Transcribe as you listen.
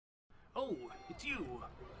Oh, it's you.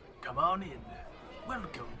 Come on in.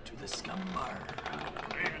 Welcome to the Scum Bar.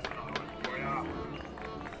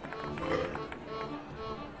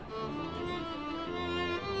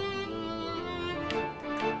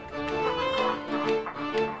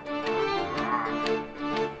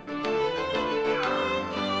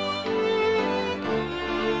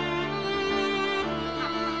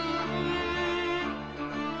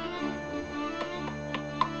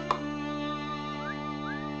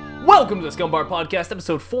 Welcome to the Scum Bar Podcast,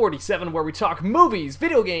 episode 47, where we talk movies,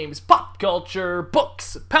 video games, pop culture,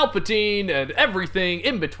 books, Palpatine, and everything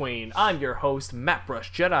in between. I'm your host, Matt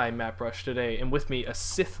Brush, Jedi Matt Brush today, and with me, a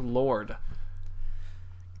Sith Lord.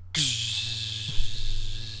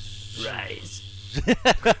 Rise.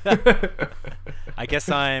 I guess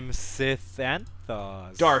I'm Sith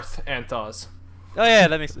Anthos. Darth Anthos. Oh yeah,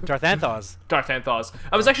 that makes Darth Anthos. Darth Anthos.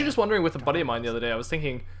 I was actually just wondering with a buddy of mine the other day, I was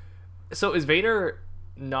thinking, so is Vader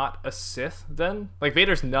not a Sith then? Like,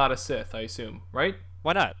 Vader's not a Sith, I assume, right?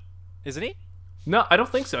 Why not? Isn't he? No, I don't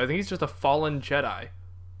think so. I think he's just a fallen Jedi,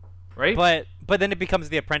 right? But then it becomes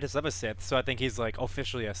the apprentice of a Sith, so I think he's like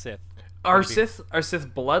officially a Sith. Are Sith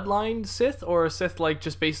bloodline Sith, or Sith like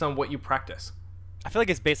just based on what you practice? I feel like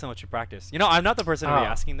it's based on what you practice. You know, I'm not the person to be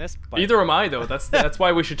asking this. But... Either am I, though. That's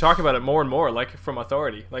why we should talk about it more and more, like from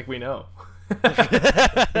authority, like we know.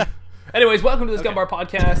 Anyways, welcome to the Scum Bar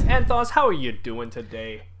Podcast. Anthos, how are you doing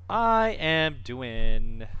today? I am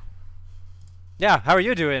doing... Yeah, how are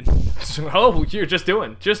you doing? Oh, you're just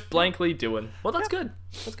blankly doing. Well, that's good.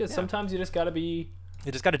 That's good. Yeah. Sometimes you just gotta be...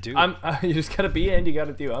 You just gotta do. You just gotta be and you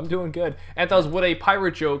gotta do. I'm doing good. Anthos, would a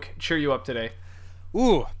pirate joke cheer you up today?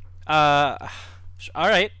 Ooh. All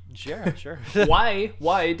right. Sure.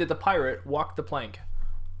 Why did the pirate walk the plank?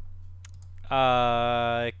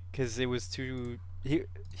 Because it was too...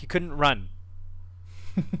 He couldn't run.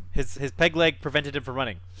 His peg leg prevented him from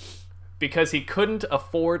running. Because he couldn't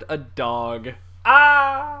afford a dog.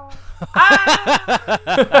 So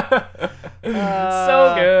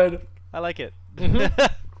good. I like it. Mm-hmm.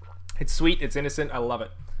 It's sweet. It's innocent. I love it.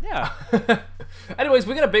 Yeah. Anyways,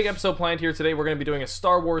 we got a big episode planned here today. We're going to be doing a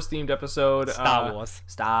Star Wars themed episode. Star Wars.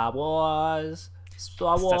 Star Wars.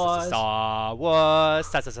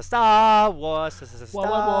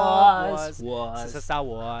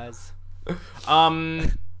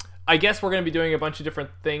 I guess we're going to be doing a bunch of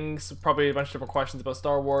different things, probably a bunch of different questions about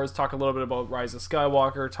Star Wars, talk a little bit about Rise of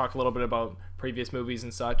Skywalker, talk a little bit about previous movies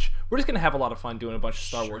and such. We're just going to have a lot of fun doing a bunch of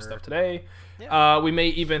Star Wars stuff today. Yeah. We may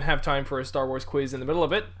even have time for a Star Wars quiz in the middle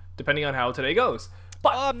of it, depending on how today goes.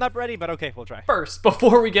 But I'm not ready, but okay, we'll try. First,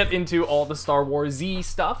 before we get into all the Star Wars-y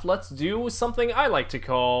stuff, let's do something I like to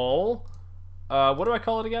call... what do I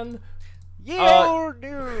call it again? Ye old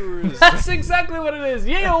news! That's exactly what it is!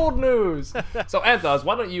 Ye old news! So, Anthos,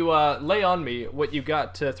 why don't you lay on me what you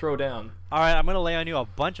got to throw down? Alright, I'm going to lay on you a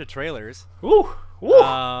bunch of trailers. Ooh!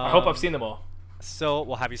 I hope I've seen them all. So,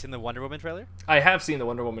 well, have you seen the Wonder Woman trailer? I have seen the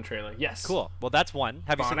Wonder Woman trailer, yes. Cool. Well, that's one.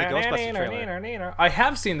 Have you seen the Ghostbusters trailer? I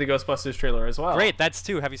have seen the Ghostbusters trailer as well. Great, that's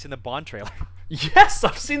two. Have you seen the Bond trailer? Yes,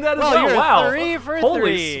 I've seen that as well. You're wow. 3 for 3.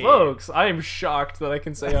 Holy smokes. I am shocked that I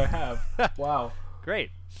can say I have. Wow. Great.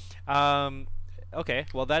 Okay,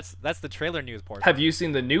 well, that's the trailer news portion. Have you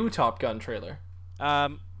seen the new Top Gun trailer?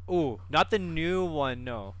 Ooh, not the new one,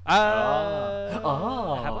 no. Have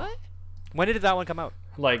I? When did that one come out?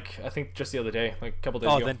 Like, I think just the other day, like a couple days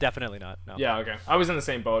ago. Oh, then definitely not. No. Yeah, okay. I was in the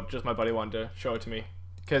same boat. Just my buddy wanted to show it to me.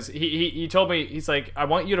 Because he told me, he's like, I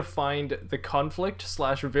want you to find the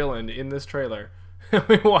conflict/villain in this trailer.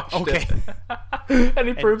 We watched it. And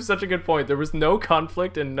he proved such a good point. There was no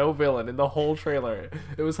conflict and no villain in the whole trailer.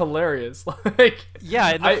 It was hilarious. Like,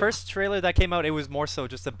 yeah, in the first trailer that came out, it was more so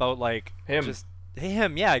just about, like...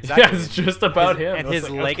 Him, yeah, exactly. Yeah, it's just about him. And his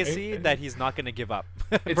legacy that he's not going to give up.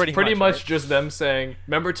 It's pretty much right? Just them saying,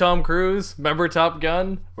 remember Tom Cruise? Remember Top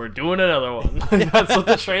Gun? We're doing another one. That's what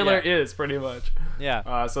the trailer is, pretty much.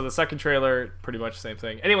 Yeah. So the second trailer, pretty much the same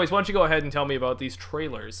thing. Anyways, why don't you go ahead and tell me about these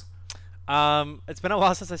trailers? It's been a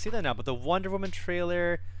while since I've seen that now, but the Wonder Woman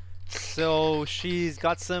trailer, so she's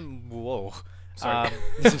got some... Whoa. Sorry.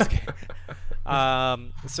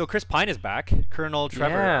 So Chris Pine is back. Colonel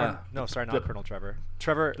Trevor. Yeah. No, sorry, not Colonel Trevor.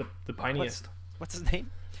 Trevor. The Piniest. What's his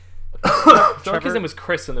name? I feel like his name was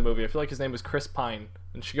Chris in the movie. I feel like his name was Chris Pine.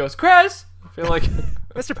 And she goes, Chris! I feel like...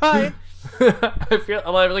 Mr. Pine! I feel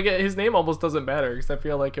like his name almost doesn't matter, because I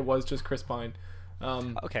feel like it was just Chris Pine.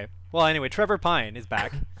 Okay. Well, anyway, Trevor Pine is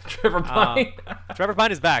back. Trevor Pine? Trevor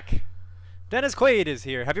Pine is back. Dennis Quaid is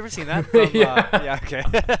here. Have you ever seen that? Yeah, okay.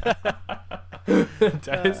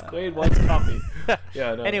 Dennis Quaid wants coffee.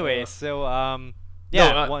 Yeah. No, anyway, so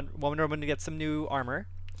Wonder Woman to get some new armor.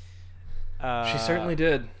 She certainly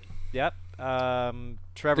did. Yep.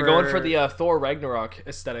 Trevor. They're going for the Thor Ragnarok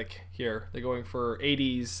aesthetic here. They're going for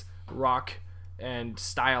 80s rock and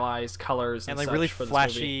stylized colors and like really for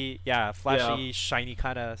flashy, shiny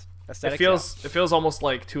kind of aesthetic. It feels almost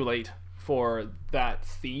like too late for that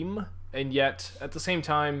theme, and yet at the same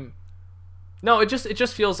time, no, it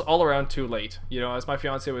just feels all around too late. You know, as my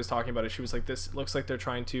fiance was talking about it, she was like, "This looks like they're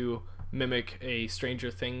trying to mimic a Stranger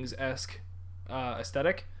Things-esque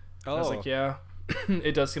aesthetic." Oh. I was like, yeah,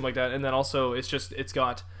 it does seem like that. And then also, it's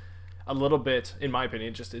got a little bit, in my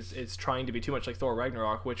opinion, it's trying to be too much like Thor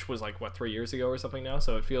Ragnarok, which was like 3 years ago or something now.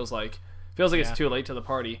 So it feels like it's too late to the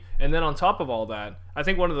party. And then on top of all that, I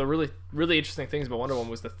think one of the really really interesting things about Wonder Woman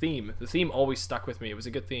was the theme. The theme always stuck with me. It was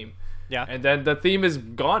a good theme. Yeah. And then the theme is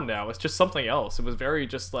gone now. It's just something else. It was very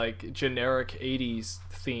just like generic 80s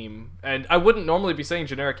theme. And I wouldn't normally be saying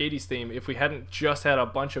generic 80s theme if we hadn't just had a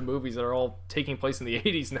bunch of movies that are all taking place in the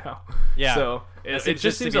 80s now. Yeah. So it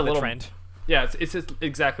just seems a little trend. Yeah, it's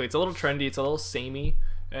exactly. It's a little trendy. It's a little samey,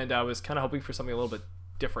 and I was kind of hoping for something a little bit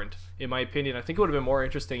different. In my opinion, I think it would have been more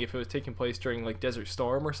interesting if it was taking place during like Desert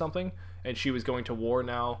Storm or something, and she was going to war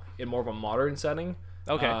now in more of a modern setting.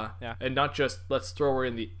 Okay. Yeah. And not just let's throw her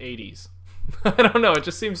in the 80s. I don't know. It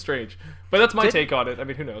just seems strange, but that's my take on it. I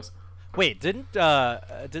mean, who knows? Wait, didn't the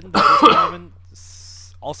first Woman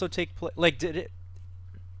also take place? Like, did it?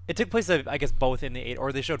 It took place, I guess, both in the 80s,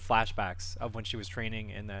 or they showed flashbacks of when she was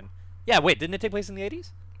training, and then. Yeah, wait, didn't it take place in the 80s?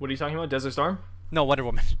 What are you talking about? Desert Storm? No, Wonder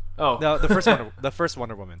Woman. Oh, no, the first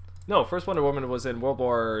Wonder Woman. No, first Wonder Woman was in World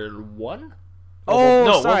War One. Oh,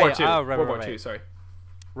 no, sorry. World War Two. Right, World War right. Two. Sorry.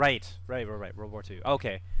 Right. World War II.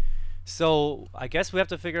 Okay. So I guess we have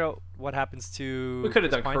to figure out what happens to. We could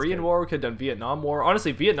have Chris done Pine's Korean character. War. We could have done Vietnam War.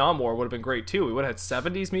 Honestly, Vietnam War would have been great too. We would have had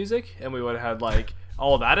 70s music, and we would have had like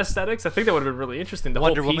all of that aesthetics. I think that would have been really interesting. The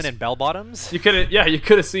Wonder whole Woman peace... and bell bottoms. You could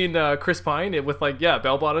have seen Chris Pine with like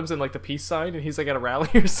bell bottoms and like the peace sign, and he's like at a rally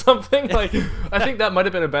or something. Like I think that might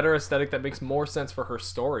have been a better aesthetic that makes more sense for her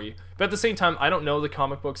story. But at the same time, I don't know the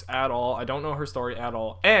comic books at all. I don't know her story at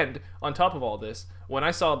all. And on top of all this, when I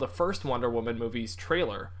saw the first Wonder Woman movie's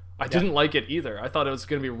trailer, I didn't like it either. I thought it was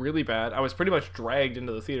going to be really bad. I was pretty much dragged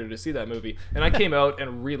into the theater to see that movie, and I came out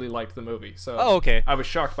and really liked the movie. So okay. I was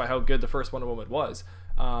shocked by how good the first Wonder Woman was.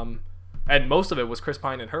 And most of it was Chris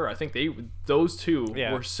Pine and her. I think those two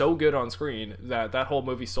were so good on screen that whole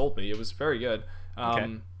movie sold me. It was very good.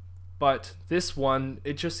 But this one,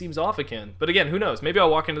 it just seems off again. But again, who knows? Maybe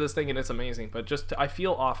I'll walk into this thing and it's amazing. But I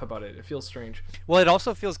feel off about it. It feels strange. Well, it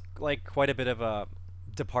also feels like quite a bit of a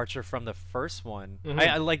departure from the first one. Mm-hmm.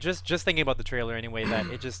 I like just thinking about the trailer anyway, that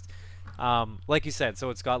it just like you said, so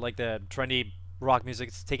it's got like the trendy rock music.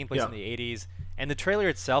 It's taking place in the 80s, and the trailer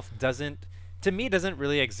itself doesn't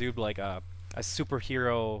really exude like a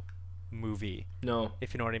superhero movie. No,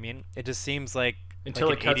 if you know what I mean. It just seems like until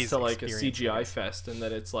like it cuts to like a experience, CGI fest, and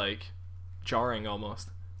that it's like jarring almost.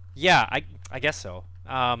 Yeah, I guess so.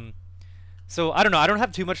 So I don't know. I don't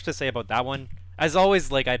have too much to say about that one. As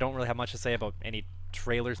always, like I don't really have much to say about any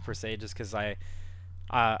trailers per se, just because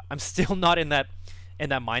I'm still not in that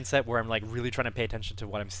mindset where I'm like really trying to pay attention to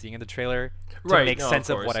what I'm seeing in the trailer to make sense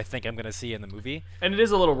of what I think I'm gonna see in the movie. And it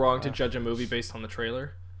is a little wrong to judge a movie based on the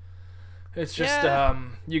trailer. It's just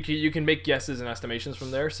you can make guesses and estimations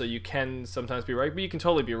from there, so you can sometimes be right, but you can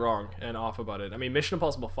totally be wrong and off about it. I mean, Mission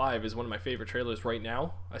Impossible 5 is one of my favorite trailers right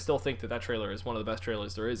now. I still think that trailer is one of the best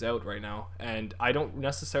trailers there is out right now, and I don't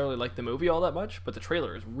necessarily like the movie all that much, but the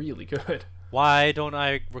trailer is really good. Why don't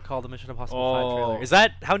I recall the Mission Impossible 5 trailer? Is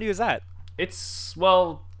that how new is that? It's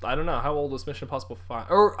I don't know. How old was Mission Impossible 5?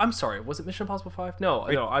 Or I'm sorry, was it Mission Impossible 5? No,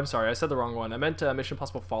 I'm sorry, I said the wrong one. I meant Mission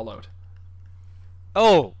Impossible Fallout.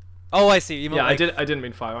 Oh, I see. You mean I didn't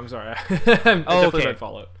mean 5. I'm sorry. I definitely meant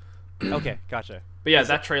Fallout. Okay, gotcha. But yeah,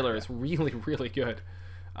 that trailer is really, really good.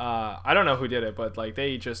 I don't know who did it, but like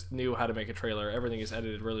they just knew how to make a trailer. Everything is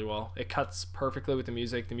edited really well. It cuts perfectly with the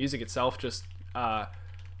music. The music itself just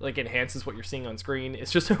like enhances what you're seeing on screen.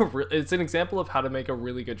 It's just it's an example of how to make a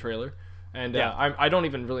really good trailer. And I don't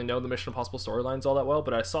even really know the Mission Impossible storylines all that well,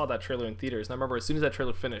 but I saw that trailer in theaters, and I remember as soon as that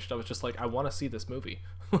trailer finished, I was just like, I want to see this movie.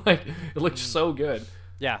 Like it looked so good.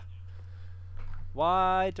 Yeah.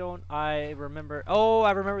 Why don't I remember? Oh,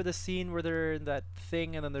 I remember the scene where they're in that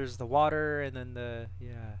thing, and then there's the water, and then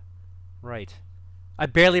right. I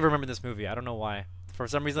barely remember this movie. I don't know why. For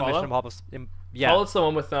some reason, Fallout? Mission Impossible. Fallout's the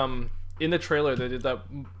one with in the trailer they did that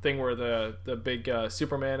thing where the big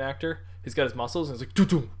Superman actor, he's got his muscles and he's like doo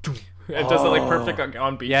doo, and does it like perfect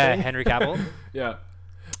on beat. Yeah, thing. Henry Cavill. Yeah.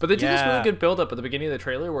 But they do this really good build up at the beginning of the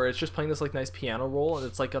trailer where it's just playing this like nice piano roll, and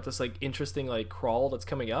it's like got this like interesting like crawl that's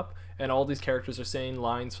coming up, and all these characters are saying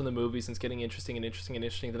lines from the movies, and it's getting interesting and interesting and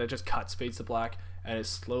interesting. Then it just cuts, fades to black, and it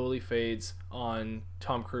slowly fades on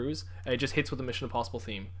Tom Cruise, and it just hits with the Mission Impossible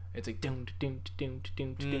theme. It's like doom doom doom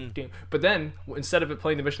doom doom doom. But then instead of it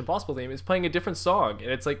playing the Mission Impossible theme, it's playing a different song,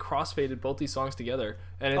 and it's like crossfaded both these songs together.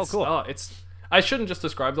 And it's cool. It's I shouldn't just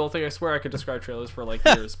describe the whole thing. I swear I could describe trailers for like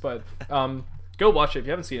years, but go watch it if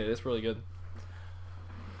you haven't seen it. It's really good.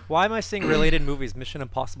 Why am I seeing related movies? Mission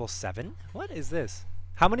Impossible 7? What is this?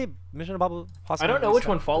 How many Mission Impossible? I don't know which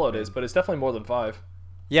one Fallout is, but it's definitely more than 5.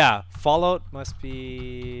 Yeah, Fallout must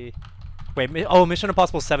be. Wait, Mission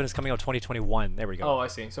Impossible 7 is coming out 2021. There we go. Oh, I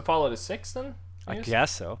see. So Fallout is 6 then? I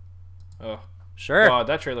guess so. Oh, sure. God,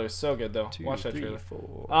 that trailer is so good though. 2, Watch that 3, trailer.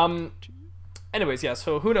 4, Anyways, yeah.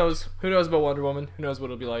 So who knows? Who knows about Wonder Woman? Who knows what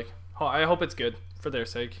it'll be like? I hope it's good for their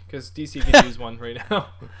sake, because DC could use one right now.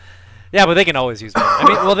 Yeah, but they can always use one. I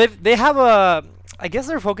mean, well, they have a. I guess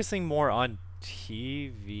they're focusing more on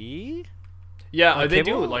TV. Yeah, they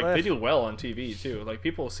do. cable? Like they do well on TV too. Like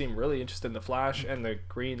people seem really interested in the Flash and the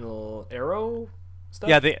Green Arrow stuff.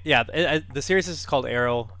 Yeah, the series is called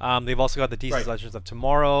Arrow. They've also got the DC's Legends of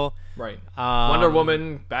Tomorrow. Right. Wonder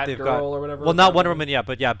Woman, Batgirl, or whatever. Well, not Wonder Woman, yeah,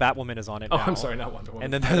 but yeah, Batwoman is on it. Oh, now. I'm sorry, not Wonder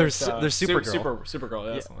Woman. And then there's Supergirl. Supergirl.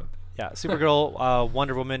 Yeah, that's the one. Yeah, Supergirl,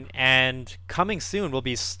 Wonder Woman, and coming soon will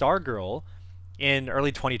be Stargirl in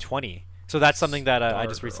early 2020. So that's something that I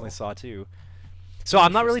just recently saw too. So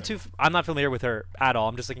I'm not really I'm not familiar with her at all.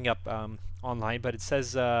 I'm just looking up online, but it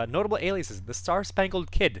says notable aliases: the Star Spangled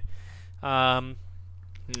Kid.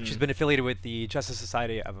 She's been affiliated with the Justice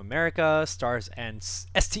Society of America, STARS and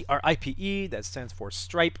STRIPE, that stands for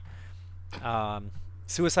Stripe.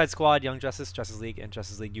 Suicide Squad, Young Justice, Justice League, and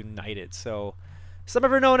Justice League United. So some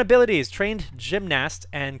of her known abilities: trained gymnast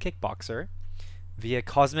and kickboxer via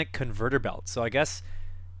Cosmic Converter Belt. So I guess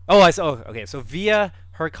okay, so via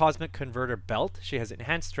her Cosmic Converter Belt, she has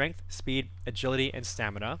enhanced strength, speed, agility, and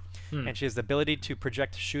stamina, and she has the ability to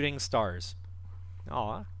project shooting stars.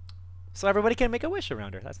 Aw. So everybody can make a wish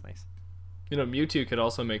around her. That's nice. You know, Mewtwo could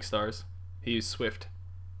also make stars. He used Swift.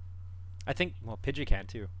 I think, well, Pidgey can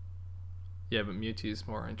too. Yeah, but Mewtwo's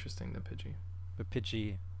more interesting than Pidgey. But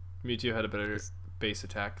Pidgey... Mewtwo had a better base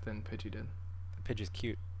attack than Pidgey did. Pidgey's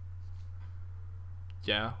cute.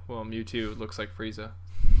 Yeah, well, Mewtwo looks like Frieza.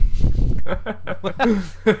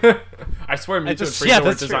 I swear Mewtwo and Frieza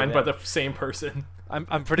were designed by the same person.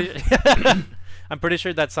 I'm pretty I'm pretty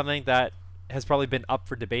sure that's something that has probably been up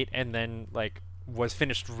for debate and then like was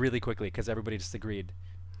finished really quickly because everybody just agreed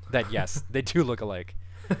that yes, they do look alike.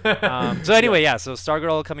 So anyway, yeah, so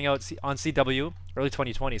Stargirl coming out on CW early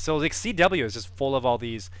 2020. So like CW is just full of all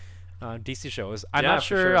these DC shows. I'm not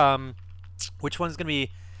sure, which one's gonna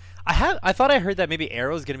be. I thought I heard that maybe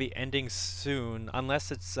Arrow is gonna be ending soon, unless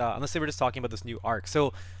they were just talking about this new arc.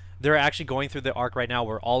 So they're actually going through the arc right now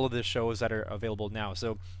where all of the shows that are available now.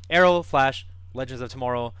 So Arrow, Flash, Legends of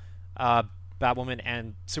Tomorrow, Batwoman,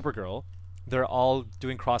 and Supergirl, they're all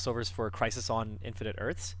doing crossovers for Crisis on Infinite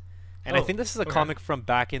Earths. And I think this is a comic from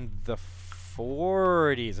back in the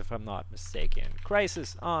 40s, if I'm not mistaken.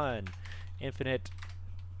 Crisis on Infinite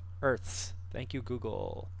Earths. Thank you,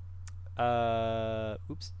 Google.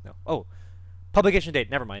 Oops, no. Oh, publication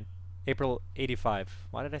date, never mind. April 85.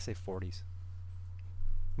 Why did I say 40s?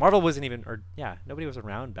 Marvel wasn't even, nobody was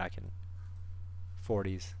around back in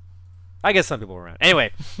 40s. I guess some people were around.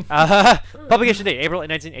 Anyway, publication date, April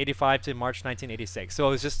 1985 to March 1986. So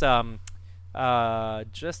it was just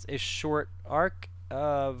a short arc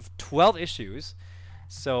of 12 issues.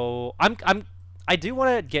 So I do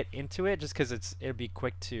want to get into it just because it'd be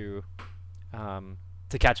quick to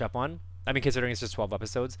catch up on. I mean, considering it's just 12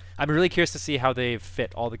 episodes, I'm really curious to see how they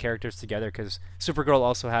fit all the characters together. Because Supergirl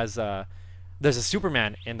also has there's a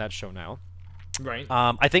Superman in that show now. Right.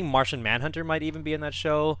 I think Martian Manhunter might even be in that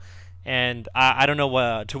show, and I don't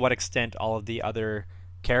know to what extent all of the other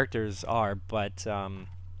characters are, but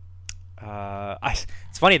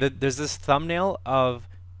it's funny that there's this thumbnail of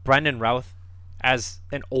Brandon Routh as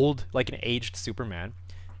an aged Superman,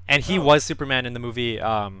 and he was Superman in the movie.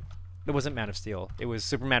 It wasn't Man of Steel. It was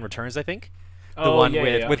Superman Returns, I think. The one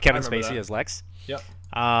with Kevin Spacey as Lex. Yep.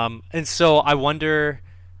 And so I wonder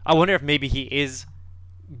if maybe he is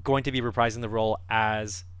going to be reprising the role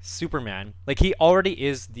as Superman. Like he already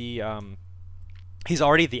is he's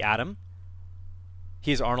already the Atom.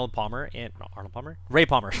 He's Ray Palmer.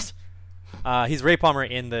 He's Ray Palmer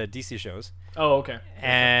in the DC shows. Oh, okay.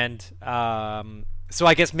 And so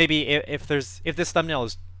I guess maybe if this thumbnail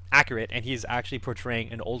is accurate and he's actually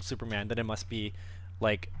portraying an old Superman, then it must be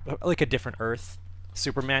like a different Earth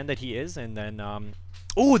Superman that he is. And then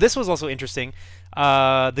this was also interesting.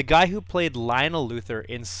 The guy who played Lionel Luthor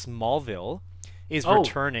in Smallville is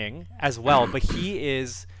returning as well, but he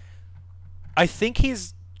is, I think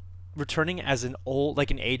he's returning as an old,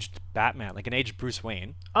 like an aged Batman, like an aged Bruce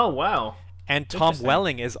Wayne. Oh wow. And Tom Interesting.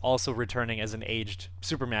 Welling is also returning as an aged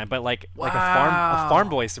Superman, but like a Wow. farm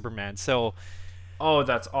boy Superman. So Oh,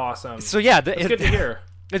 that's awesome. yeah, It's good to hear.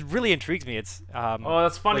 It really intrigues me. It's Oh,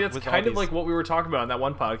 that's funny. like, That's with all kind of these- like what we were talking about in that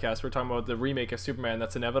one podcast. We were talking about the remake of Superman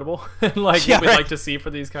that's inevitable, and like Yeah, what we'd right. like to see for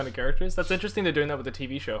these kind of characters. That's interesting. They're doing that with the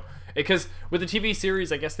TV show because with the TV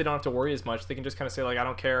series, I guess they don't have to worry as much. They can just kind of say like, I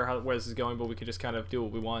don't care where this is going, but we can just kind of do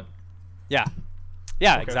what we want. yeah,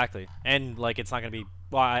 Okay. exactly. And like it's not gonna be.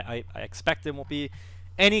 Well, I expect it won't be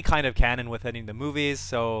any kind of canon with any of the movies,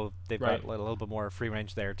 so they've Right. got a little bit more free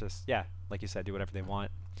range there. Just like you said, do whatever they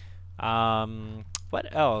want. What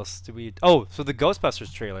else do we? Oh, so the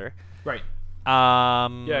Ghostbusters trailer. Right.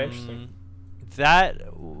 Yeah, interesting. That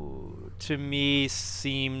to me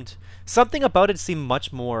seemed something about it seemed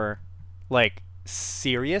much more like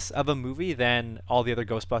serious of a movie than all the other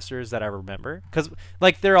Ghostbusters that I remember. Because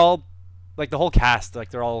like they're all like the whole cast, like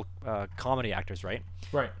they're all comedy actors, right?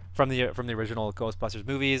 Right. From the original Ghostbusters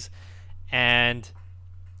movies, and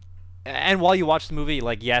while you watch the movie,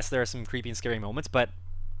 like yes, there are some creepy and scary moments, but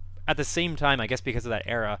at the same time, I guess because of that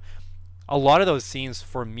era, a lot of those scenes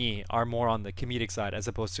for me are more on the comedic side as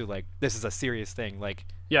opposed to like this is a serious thing. Like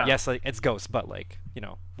Yeah. yes, like it's ghosts, but like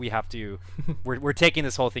we have to we're taking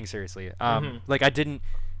this whole thing seriously. Like I didn't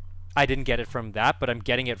get it from that, but I'm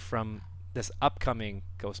getting it from this upcoming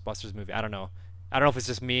Ghostbusters movie. I don't know if it's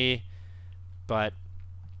just me, but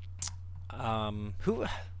who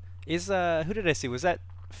did I see? Was that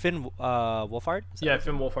Finn Wolfhard? Is that Yeah, his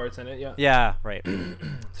Finn name? Wolfhard's in it. Yeah. Yeah, right.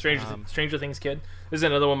 Stranger Things kid. This is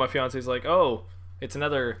another one. My fiance's like, oh, it's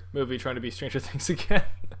another movie trying to be Stranger Things again.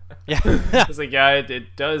 Yeah. It's like, yeah,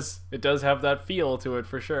 it does have that feel to it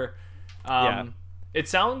for sure. Yeah. It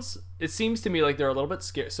seems to me like they're a little bit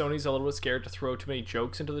scared. Sony's a little bit scared to throw too many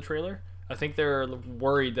jokes into the trailer. I think they're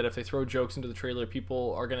worried that if they throw jokes into the trailer,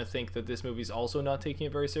 people are going to think that this movie's also not taking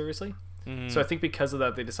it very seriously. So I think because of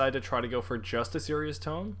that, they decided to try to go for just a serious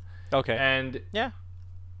tone. Okay. And Yeah.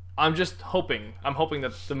 I'm hoping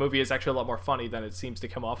that the movie is actually a lot more funny than it seems to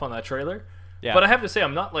come off on that trailer. Yeah. But I have to say,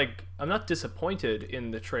 I'm not disappointed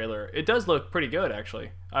in the trailer. It does look pretty good,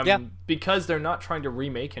 actually. Yeah. Because they're not trying to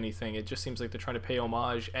remake anything. It just seems like they're trying to pay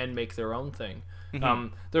homage and make their own thing.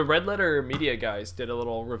 The Red Letter Media guys did a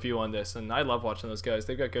little review on this, and I love watching those guys.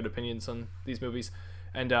 They've got good opinions on these movies,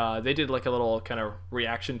 and they did like a little kind of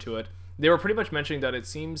reaction to it. They were pretty much mentioning that it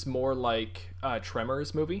seems more like a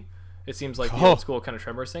Tremors movie. It seems like the old school kind of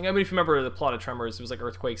Tremors thing. I mean, if you remember the plot of Tremors, it was like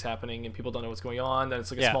earthquakes happening and people don't know what's going on. Then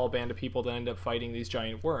it's like a small band of people that end up fighting these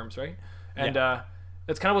giant worms, right? And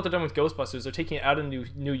that's kind of what they're doing with Ghostbusters. They're taking it out of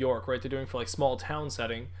New York, right? They're doing it for like small town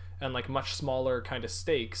setting and like much smaller kind of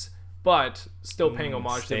stakes, but still paying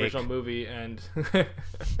homage to the original movie and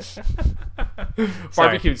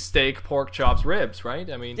barbecued steak, pork chops, ribs, right?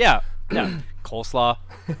 I mean, Yeah. Coleslaw.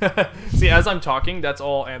 See, as I'm talking, that's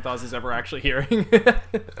all Anthos is ever actually hearing.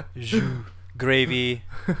 Jus. Gravy.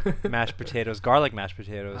 Mashed potatoes. Garlic mashed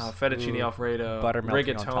potatoes. Fettuccine Ooh, Alfredo, butter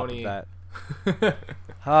melting on top of rigatoni. that.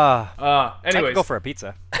 I Anyways, could go for a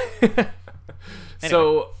pizza.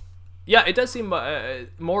 So, yeah, it does seem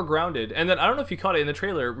more grounded. And then I don't know if you caught it in the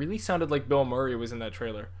trailer. It really sounded like Bill Murray was in that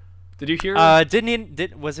trailer. Did you hear?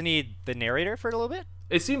 Wasn't he the narrator for a little bit?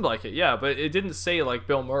 It seemed like it, yeah, but it didn't say like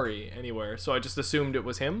Bill Murray anywhere, so I just assumed it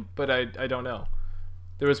was him. But I don't know.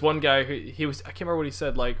 There was one guy who he was, I can't remember what he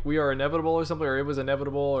said, like we are inevitable or something, or it was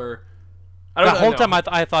inevitable, or I don't The know. whole time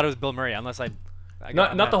I thought it was Bill Murray, unless I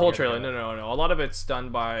Not the whole trailer. No. A lot of it's done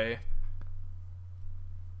by.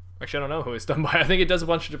 Actually, I don't know who it's done by. I think it does a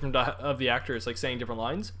bunch of different of the actors like saying different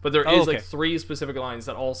lines, but there is okay. like 3 specific lines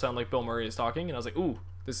that all sound like Bill Murray is talking, and I was like, ooh,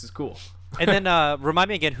 this is cool. And then remind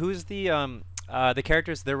me again, who's the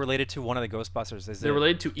characters? They're related to one of the Ghostbusters. They're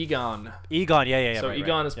related to Egon. Egon, yeah. So right,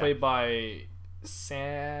 Egon is yeah. played by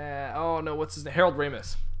what's his name? Harold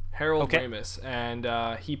Ramis. Okay. Ramis,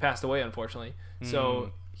 and he passed away unfortunately.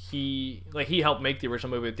 So he helped make the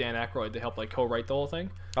original movie with Dan Aykroyd. They helped like co-write the whole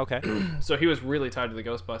thing. Okay. So he was really tied to the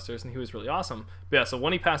Ghostbusters, and he was really awesome. But yeah, so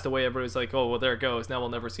when he passed away, everybody was like, "Oh, well, there it goes. Now we'll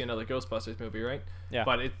never see another Ghostbusters movie, right?" Yeah.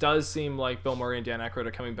 But it does seem like Bill Murray and Dan Aykroyd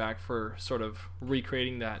are coming back for sort of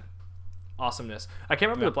recreating that awesomeness. I can't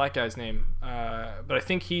remember the black guy's name, but I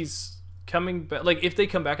think he's coming back. Like, if they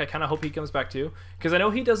come back, I kind of hope he comes back too, because I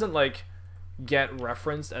know he doesn't like get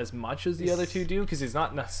referenced as much as the other two do, because he's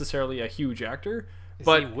not necessarily a huge actor.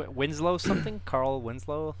 But Winslow something? Carl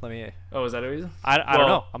Winslow? Let me. oh, is that who he is? I don't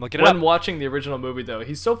know. I'm looking it When up. watching the original movie, though,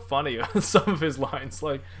 he's so funny on some of his lines.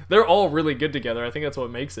 Like, they're all really good together. I think that's what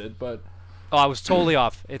makes it. But Oh, I was totally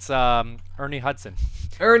off. It's Ernie Hudson.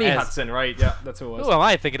 Ernie Hudson, right? Yeah, that's who it was. Who am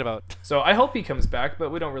I thinking about? So I hope he comes back, but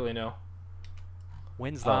we don't really know.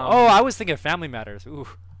 Winslow. I was thinking of Family Matters. Ooh,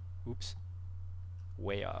 oops,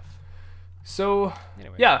 way off. So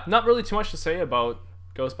Anyway. yeah, not really too much to say about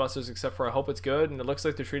Ghostbusters except for I hope it's good, and it looks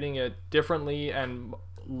like they're treating it differently and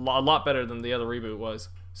a lot better than the other reboot was.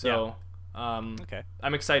 So Okay.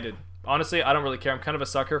 I'm excited. Honestly, I don't really care. I'm kind of a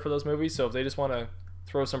sucker for those movies, so if they just want to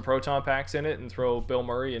throw some proton packs in it and throw Bill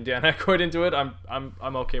Murray and Dan Aykroyd into it, I'm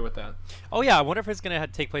okay with that. Oh yeah, I wonder if it's gonna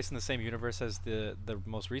take place in the same universe as the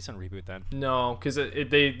most recent reboot then. No, because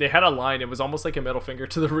they had a line. It was almost like a middle finger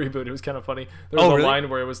to the reboot. It was kind of funny. There was a really? line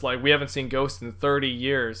where it was like, "We haven't seen Ghost in 30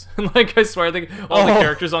 years." And like I swear, I think all the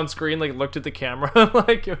characters on screen like looked at the camera.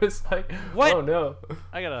 Like it was like, What? "Oh no."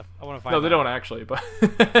 I want to find. No, they don't actually, but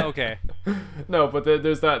Okay. No, but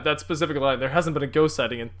there's that specific line. There hasn't been a ghost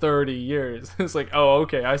sighting in 30 years. It's like, oh,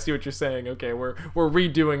 okay, I see what you're saying. Okay, we're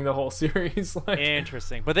redoing the whole series. Like,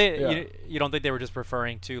 Interesting, but they Yeah. you don't think they were just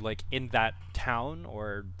referring to like in that town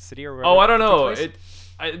or city or wherever? oh, I don't it know. took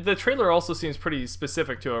place? The trailer also seems pretty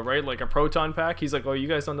specific to it, right? Like a proton pack. He's like, oh, you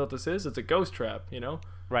guys don't know what this is? It's a ghost trap, you know?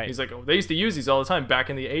 Right. He's like, oh, they used to use these all the time back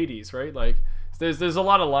in the 80s, right? Like, there's a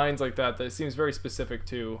lot of lines like that that seems very specific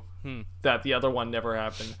to that the other one never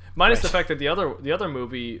happened. Minus Right. the fact that the other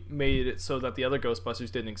movie made it so that the other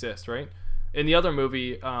Ghostbusters didn't exist, right? In the other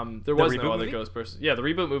movie, there was no reboot other movie? Ghostbusters. Yeah, the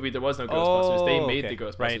reboot movie, there was no Ghostbusters. They made okay. the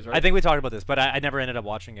Ghostbusters, right? I think we talked about this, but I never ended up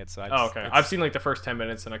watching it. So Oh, okay. I've seen like the first 10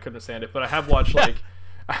 minutes and I couldn't stand it, but I have watched like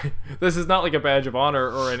this is not like a badge of honor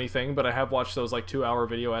or anything, but I have watched those like 2-hour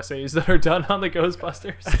video essays that are done on the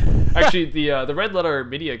Ghostbusters. Actually, the Red Letter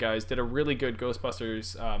Media guys did a really good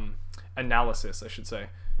Ghostbusters analysis, I should say,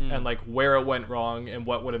 and like where it went wrong and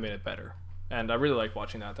what would have made it better. And I really liked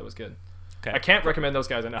watching that. That was good. Okay. I can't recommend those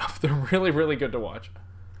guys enough. They're really, really good to watch.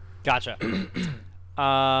 Gotcha.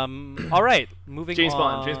 All right, moving James on.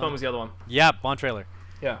 Bond. James Bond was the other one. Yeah, Bond trailer.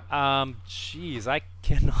 Yeah. Jeez, I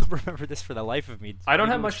cannot remember this for the life of me. I don't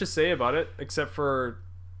Maybe have we much to say about it except for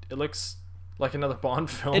it looks like another Bond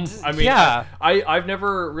film. It's- I mean, yeah. I've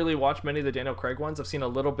never really watched many of the Daniel Craig ones. I've seen a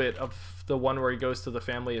little bit of the one where he goes to the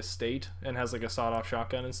family estate and has like a sawed-off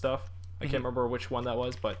shotgun and stuff. I can't remember which one that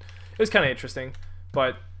was, but it was kind of interesting.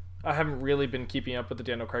 But I haven't really been keeping up with the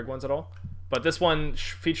Daniel Craig ones at all. But this one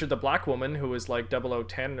featured the black woman who was like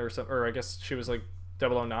 0010 or something, or I guess she was like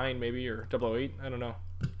 009 maybe, or 008. I don't know.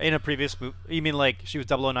 In a previous movie, you mean like she was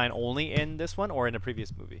 009 only in this one, or in a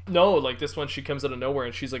previous movie? No, like this one, she comes out of nowhere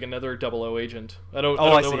and she's like another 00 agent. I don't I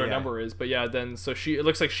know see, what her yeah. number is, but yeah. Then so it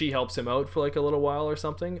looks like she helps him out for like a little while or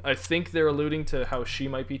something. I think they're alluding to how she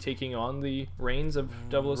might be taking on the reins of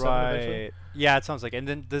 007 eventually. Right. Yeah, it sounds like. And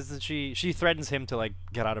then doesn't she threatens him to like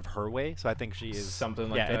get out of her way? So I think she is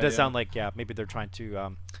Something like yeah, that, it does yeah. sound like maybe they're trying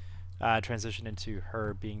to transition into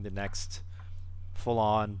her being the next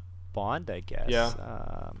full-on Bond, I guess. Yeah.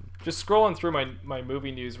 Just scrolling through my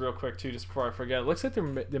movie news real quick too, just before I forget. It looks like they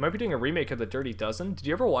might be doing a remake of The Dirty Dozen. Did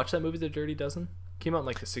you ever watch that movie, The Dirty Dozen? Came out in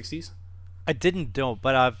like the 60s. I didn't know,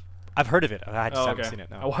 but I've heard of it. I just haven't seen it.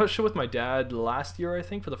 I No. watched it with my dad last year, I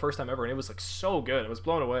think, for the first time ever, and it was like so good. I was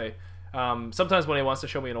blown away. Sometimes when he wants to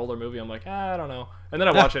show me an older movie, I'm like, I don't know. And then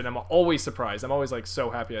I watch it, and I'm always surprised. I'm always like so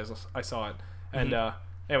happy I saw it. And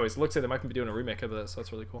anyways, it looks like they might be doing a remake of this, so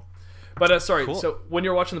that's really cool. But sorry, Cool. so when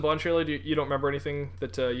you're watching the Bond trailer, you don't remember anything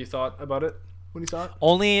that you thought about it when you saw it?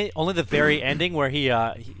 Only the very ending where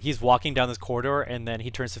he's walking down this corridor and then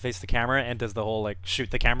he turns to face the camera and does the whole like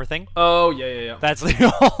shoot the camera thing. Oh yeah. That's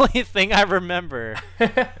the only thing I remember.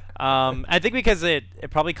 I think because it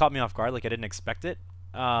probably caught me off guard, like I didn't expect it.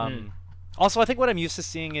 Also, I think what I'm used to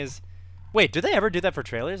seeing is, wait, do they ever do that for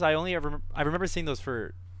trailers? I remember seeing those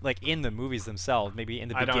for like in the movies themselves, maybe in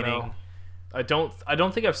the beginning. I don't know. I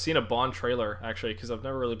don't think I've seen a Bond trailer actually, because I've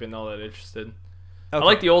never really been all that interested. Okay. I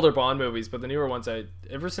like the older Bond movies, but the newer ones,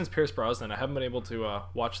 ever since Pierce Brosnan, I haven't been able to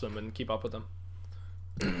watch them and keep up with them.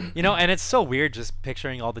 You know, and it's so weird just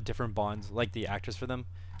picturing all the different Bonds, like the actors for them.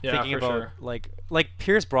 Yeah, Thinking for about sure. like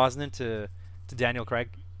Pierce Brosnan to Daniel Craig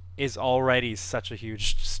is already such a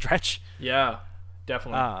huge stretch. Yeah,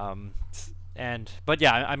 definitely. But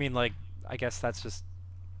yeah, I mean, like, I guess that's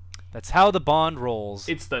how the Bond rolls.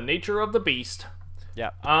 It's the nature of the beast.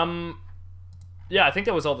 Yeah. Yeah, I think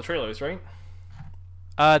that was all the trailers, right?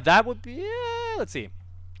 That would be. Let's see.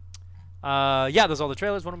 Yeah, those are all the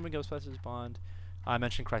trailers. One of them Ghostbusters, Bond. I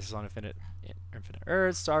mentioned Crisis on Infinite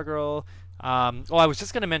Earth, Stargirl. I was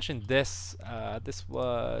just gonna mention this. This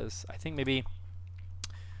was, I think, maybe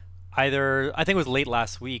I think it was late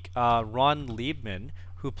last week. Ron Liebman,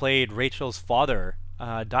 who played Rachel's father,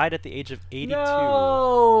 died at the age of 82.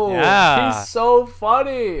 No, Yeah. he's so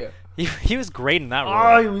funny. He was great in that role.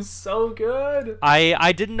 Oh, he was so good.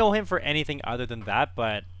 I didn't know him for anything other than that,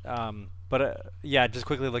 but yeah, just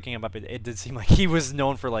quickly looking him up, it did seem like he was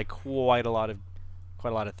known for like quite a lot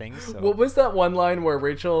of things. So. What was that one line where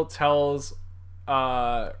Rachel tells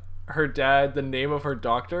her dad the name of her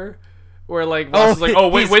doctor? Where like Ross is like, oh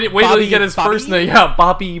wait till you get his first name. Yeah,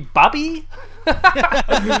 Bobby.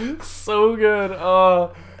 So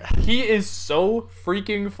good. He is so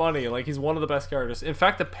freaking funny. Like, he's one of the best characters. In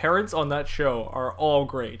fact, the parents on that show are all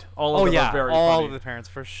great. All of them are very all funny. of the parents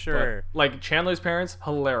for sure. But, like, Chandler's parents,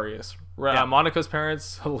 hilarious. Yeah. Monica's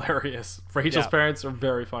parents, hilarious. Rachel's parents are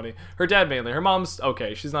very funny. Her dad mainly. Her mom's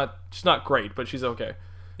okay. She's not great, but she's okay.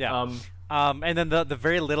 Yeah. And then the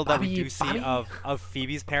very little that we do see of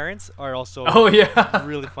Phoebe's parents are also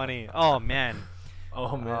really funny. Oh man.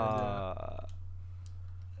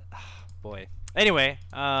 Boy. Anyway,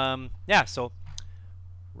 yeah, so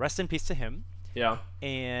rest in peace to him. Yeah.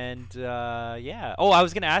 And yeah. Oh, I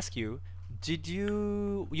was gonna ask you,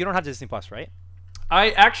 you don't have Disney Plus, right?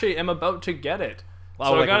 I actually am about to get it.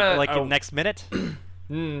 Oh, so like next minute?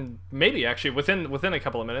 Maybe actually within a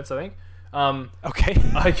couple of minutes, I think. Okay.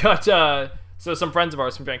 I got so some friends of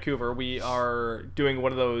ours from Vancouver. We are doing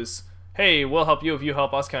one of those, hey, we'll help you if you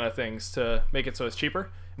help us kind of things to make it so it's cheaper.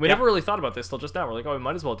 We never really thought about this till just now. We're like, oh, we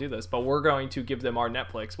might as well do this, but we're going to give them our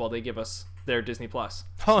Netflix while they give us their Disney Plus.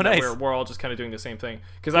 Oh, so nice. We're all just kind of doing the same thing.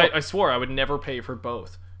 Because I swore I would never pay for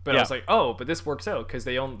both. But I was like, oh, but this works out because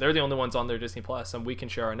they're the only ones on their Disney Plus, and we can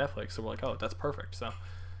share our Netflix. So we're like, oh, that's perfect. So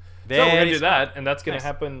we're going to do that, and that's going to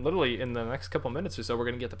happen literally in the next couple minutes or so. We're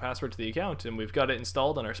going to get the password to the account, and we've got it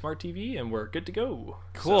installed on our smart TV, and we're good to go.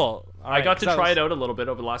 Cool. So I got to try it out a little bit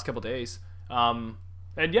over the last couple of days. And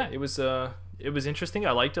yeah, it was interesting.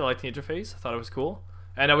 I liked it. I liked the interface. I thought it was cool.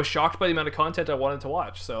 And I was shocked by the amount of content I wanted to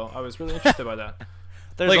watch, so I was really interested by that.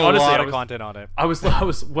 There's like, honestly, lot of content on it. I was when I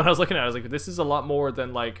was looking at it, I was like, this is a lot more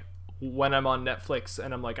than like when I'm on Netflix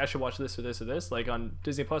and I'm like, I should watch this or this or this. Like on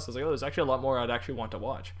Disney Plus, I was like, oh, there's actually a lot more I'd actually want to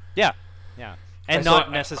watch. Yeah. And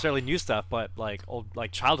not necessarily new stuff, but like old,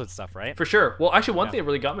 like childhood stuff, right? For sure. Well, actually, one thing that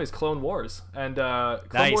really got me is Clone Wars, and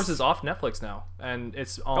Clone Wars is off Netflix now, and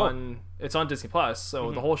it's on Disney Plus.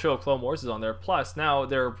 So the whole show of Clone Wars is on there. Plus, now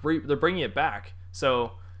they're bringing it back.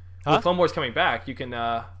 So with Clone Wars coming back, you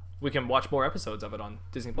can we can watch more episodes of it on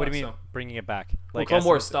Disney Plus. What do you mean bringing it back? Like Clone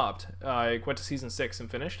Wars stopped. I went to season 6 and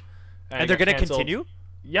finished. And they're gonna continue?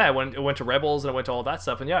 Yeah, it went to Rebels and it went to all that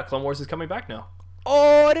stuff, and yeah, Clone Wars is coming back now.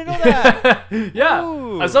 Oh, I didn't know that. Yeah.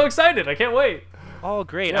 Ooh. I'm so excited. I can't wait. Oh,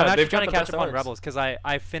 great. Yeah, I'm actually trying to catch up on Rebels because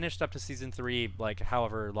I finished up to season 3 like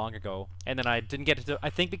however long ago, and then I didn't get to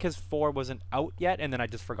I think because 4 wasn't out yet, and then I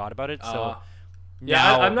just forgot about it. So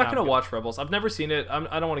yeah, I'm not going to watch Rebels. I've never seen it.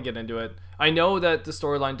 I don't want to get into it. I know that the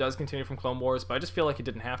storyline does continue from Clone Wars, but I just feel like it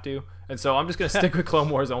didn't have to, and so I'm just going to stick with Clone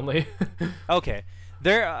Wars only. Okay.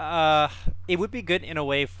 It would be good in a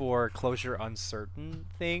way for closure on certain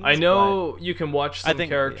things. I know you can watch some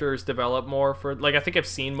characters develop more for like I think I've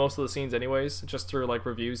seen most of the scenes anyways, just through like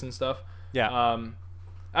reviews and stuff. Yeah.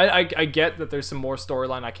 I get that there's some more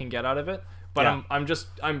storyline I can get out of it, but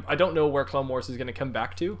I don't know where Clone Wars is going to come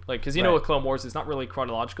back to, like because you know with Clone Wars it's not really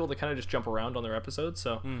chronological. They kind of just jump around on their episodes.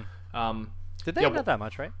 So did they not that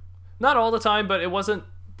much, right? Not all the time, but it wasn't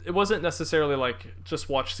necessarily like just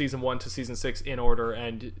watch season 1 to season 6 in order,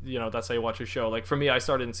 and you know that's how you watch a show. Like for me, I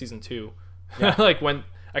started in season 2, like when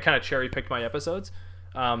I kind of cherry picked my episodes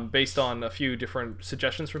based on a few different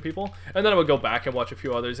suggestions from people, and then I would go back and watch a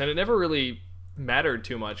few others, and it never really mattered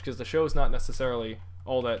too much because the show is not necessarily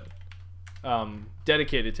all that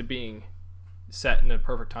dedicated to being set in a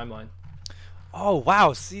perfect timeline. Oh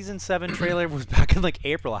wow! Season 7 trailer was back in like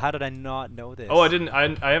April. How did I not know this? Oh, I didn't.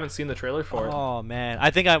 I haven't seen the trailer for it. Oh man, I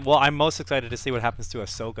think I'm most excited to see what happens to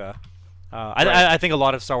Ahsoka. I think a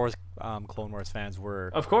lot of Star Wars Clone Wars fans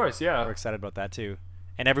were. Of course, yeah. Were excited about that too,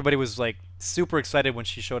 and everybody was like super excited when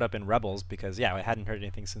she showed up in Rebels because I hadn't heard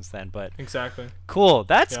anything since then. But exactly. Cool.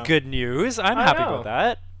 That's good news. I'm happy about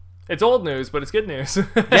that. It's old news, but it's good news.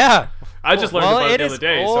 Yeah. I just learned about it the other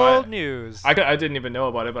day. Old news. I didn't even know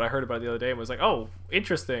about it, but I heard about it the other day and was like, oh,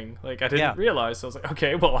 interesting. Like, I didn't realize. So I was like,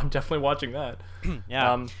 okay, well, I'm definitely watching that.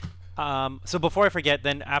 Yeah. So before I forget,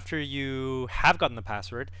 then after you have gotten the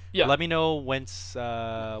password, let me know once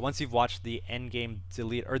you've watched the Endgame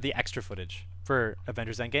delete or the extra footage for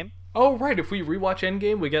Avengers Endgame. Oh, right. If we rewatch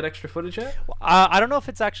Endgame, we get extra footage yet? I don't know if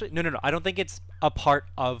it's actually... No. I don't think it's a part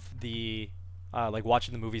of the... like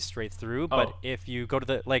watching the movie straight through, but if you go to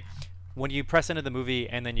the when you press into the movie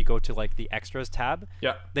and then you go to like the extras tab,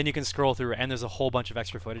 then you can scroll through and there's a whole bunch of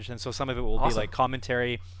extra footage, and so some of it will be like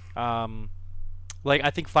commentary, like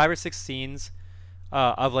I think 5 or 6 scenes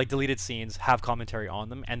of like deleted scenes have commentary on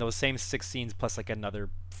them, and those same 6 scenes plus like another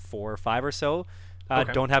 4 or 5 or so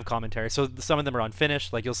don't have commentary. So some of them are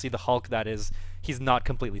unfinished. Like you'll see the Hulk he's not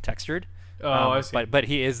completely textured. I see. But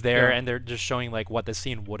he is there, Yeah. and they're just showing like what the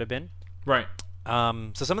scene would have been. Right.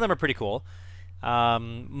 So some of them are pretty cool.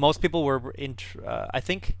 Most people were I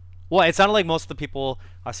think. Well, it sounded like most of the people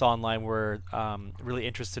I saw online were really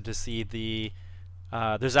interested to see the.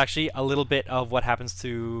 There's actually a little bit of what happens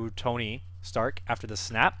to Tony Stark after the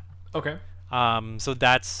snap. Okay. So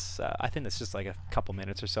that's I think that's just like a couple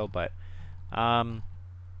minutes or so, but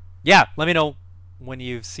yeah, let me know when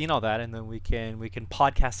you've seen all that, and then we can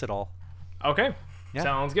podcast it all. Okay. Yeah.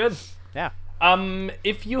 Sounds good. Yeah.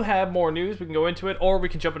 If you have more news, we can go into it, or we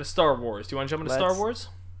can jump into Star Wars. Do you want to jump into Star Let's- Wars?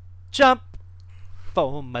 Jump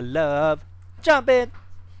for my love, jump in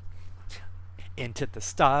into the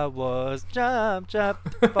Star Wars, jump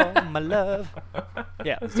for my love.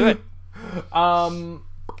 Yeah, let's do it.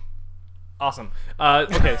 Awesome.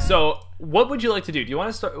 Okay, so what would you like to do? Do you want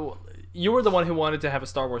to start? You were the one who wanted to have a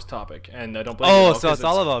Star Wars topic, and I don't blame you. Oh, at all, so 'cause it's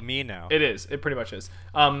all about me now. It is. It pretty much is.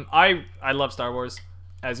 I love Star Wars,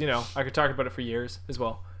 as you know. I could talk about it for years as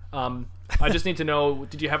well. I just need to know,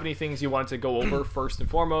 did you have any things you wanted to go over first and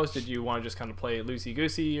foremost? Did you want to just kind of play it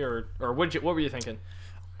loosey-goosey, or what were you thinking?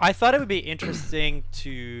 I thought it would be interesting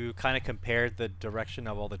to kind of compare the direction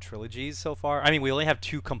of all the trilogies so far. I mean, we only have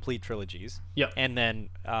 2 complete trilogies. Yep. And then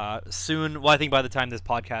soon, well, I think by the time this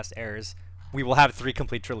podcast airs, we will have 3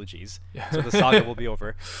 complete trilogies. So the saga will be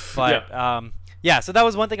over. But yeah, so that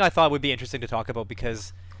was one thing I thought would be interesting to talk about,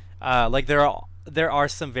 because like there are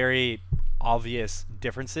some very obvious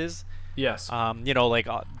differences. Yes. You know, like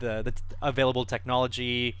the available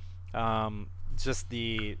technology, just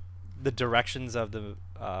the directions of the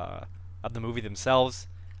movie themselves.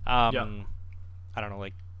 I don't know,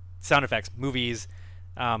 like sound effects, movies,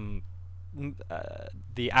 the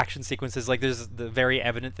action sequences. Like there's the very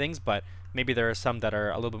evident things, but maybe there are some that are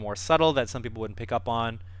a little bit more subtle that some people wouldn't pick up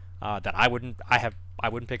on. That I wouldn't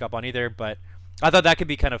pick up on either. But I thought that could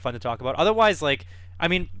be kind of fun to talk about. Otherwise, like, I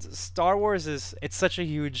mean, Star Wars it's such a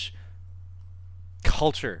huge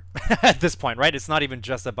culture at this point, right? It's not even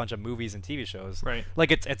just a bunch of movies and TV shows. Right.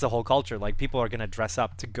 Like it's a whole culture. Like people are gonna dress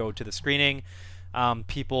up to go to the screening.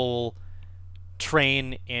 People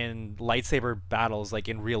train in lightsaber battles, like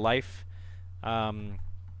in real life, and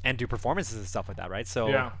do performances and stuff like that, right? So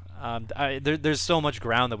Yeah. there's so much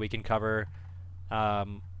ground that we can cover.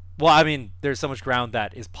 Well, I mean, there's so much ground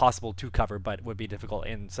that is possible to cover, but would be difficult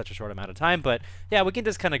in such a short amount of time. But yeah, we can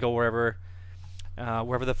just kind of go wherever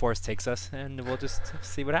the Force takes us, and we'll just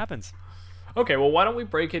see what happens. Okay, well, why don't we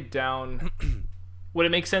break it down? Would it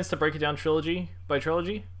make sense to break it down trilogy by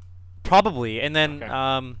trilogy? Probably, and then Okay.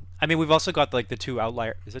 I mean, we've also got like the 2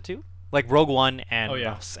 outlier. Is it 2? Like Rogue One and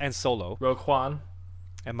and Solo. Rogue One.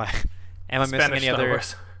 Am I missing Spanish any Star other?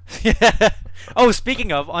 Wars. Oh,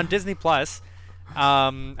 speaking of, on Disney Plus,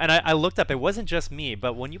 and I looked up. It wasn't just me,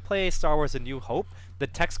 but when you play Star Wars: A New Hope, the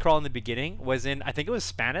text crawl in the beginning was in, I think it was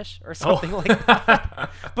Spanish or something like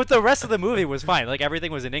that. But the rest of the movie was fine. Like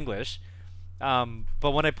everything was in English.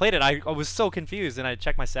 But when I played it, I was so confused, and I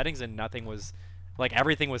checked my settings, and nothing was, like,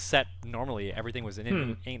 everything was set normally. Everything was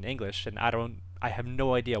in English, and I have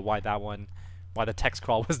no idea why the text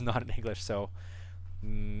crawl was not in English. So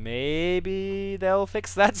maybe they'll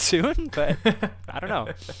fix that soon, but I don't know.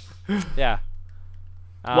 Yeah.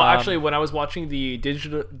 Well, actually, when I was watching the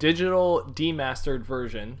digital demastered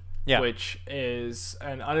version, which is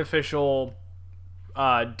an unofficial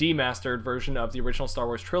demastered version of the original Star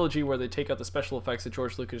Wars trilogy, where they take out the special effects that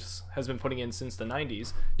George Lucas has been putting in since the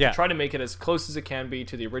 90s to try to make it as close as it can be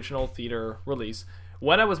to the original theater release.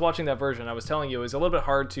 When I was watching that version, I was telling you, it was a little bit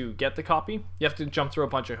hard to get the copy. You have to jump through a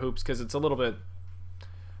bunch of hoops because it's a little bit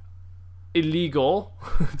illegal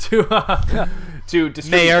to distribute.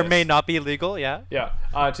 May or may not be illegal, yeah. Yeah,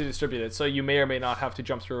 to distribute it. So you may or may not have to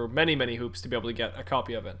jump through many, many hoops to be able to get a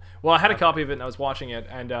copy of it. Well, I had a copy of it and I was watching it,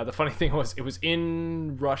 and the funny thing was it was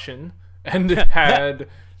in Russian and it had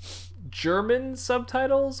German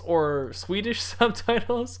subtitles or Swedish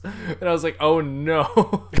subtitles, and I was like, oh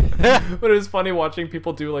no. But it was funny watching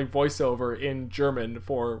people do like voiceover in German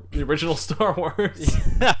for the original Star Wars.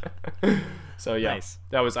 So yeah,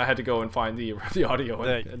 Nice. I had to go and find the audio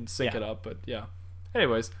and sync it up, but yeah.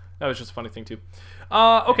 Anyways, that was just a funny thing too.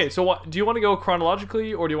 Okay, so what do you want to go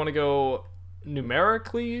chronologically or do you want to go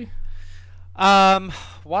numerically? Why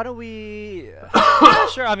don't we? Yeah,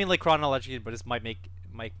 sure. I mean, like chronologically, but this might make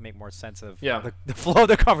more sense of the flow of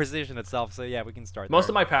the conversation itself. So yeah, we can start. Most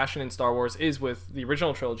of my passion in Star Wars is with the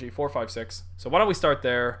original trilogy, 4, 5, 6. So why don't we start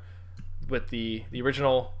there with the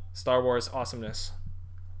original Star Wars awesomeness?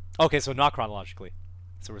 Okay, so not chronologically.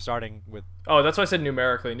 So we're starting with. Oh, that's why I said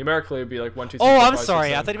numerically. Numerically, it'd be like 1, 2, 3, Oh, 4, I'm 5, 6, sorry.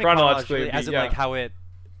 7. I thought you meant Chronologically, chronologically, it'd be, as in yeah. like how it,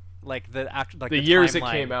 like the after, like The the years it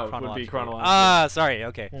timeline came out would be chronologically. Ah, sorry.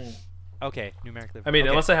 Okay. Okay, numerically. I mean, okay.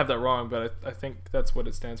 unless I have that wrong, but I think that's what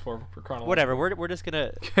it stands for chronological. Whatever. We're just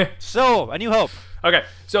gonna. So, A New Hope. Okay,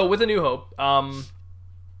 so with A New Hope, I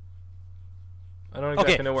don't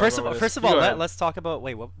exactly know where first I'm going with first this. of all, You go ahead. let's talk about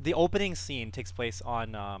the opening scene takes place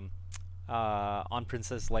on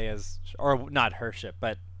Princess Leia's, or not her ship,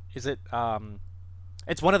 but is it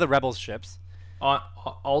it's one of the rebels' ships.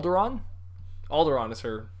 Alderaan? Alderaan is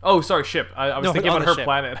her. Oh, sorry, ship. I was No, thinking on about the her ship.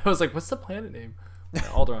 planet. I was like, what's the planet name? Yeah,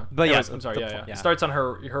 Alderaan. But Anyways, yeah, I'm sorry. Yeah. yeah. It starts on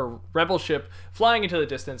her rebel ship flying into the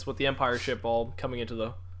distance with the Empire ship all coming into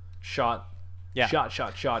the shot. Yeah.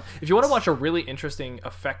 Shot. If you want to watch a really interesting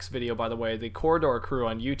effects video, by the way, the Corridor crew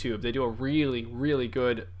on YouTube, they do a really, really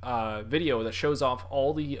good video that shows off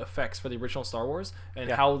all the effects for the original Star Wars and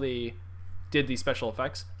how they did these special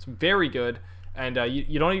effects. It's very good. And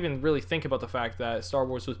you don't even really think about the fact that Star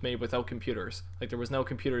Wars was made without computers. Like, there was no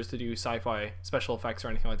computers to do sci-fi special effects or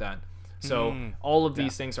anything like that. So all of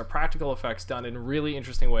these things are practical effects done in really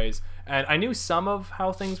interesting ways. And I knew some of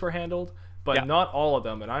how things were handled, but not all of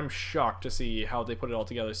them. And I'm shocked to see how they put it all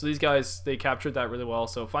together. So these guys, they captured that really well.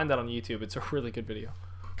 So find that on YouTube. It's a really good video.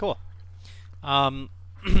 Cool.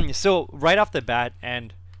 So right off the bat,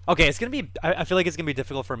 and okay, it's gonna be. I feel like it's gonna be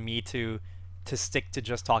difficult for me to stick to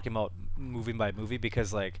just talking about movie by movie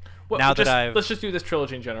because like let's just do this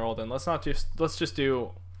trilogy in general. Then let's just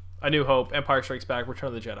do A New Hope, Empire Strikes Back,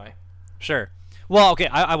 Return of the Jedi. Sure. Well, okay.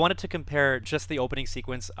 I wanted to compare just the opening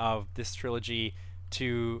sequence of this trilogy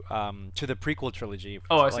to the prequel trilogy,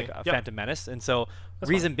 I see. Phantom Menace. And so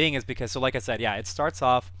reason being is because, so like I said, it starts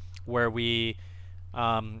off where we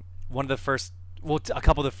one of the first, a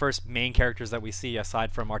couple of the first main characters that we see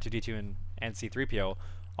aside from R2D2 and C3PO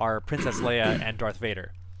are Princess Leia and Darth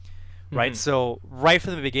Vader. Right? So right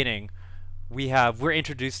from the beginning, we're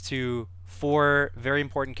introduced to 4 very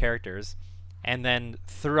important characters, and then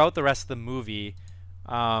throughout the rest of the movie,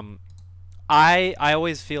 I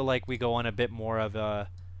always feel like we go on a bit more of a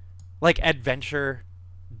like adventure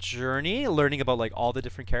journey, learning about like all the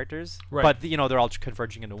different characters. Right. But they're all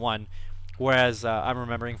converging into one. Whereas I'm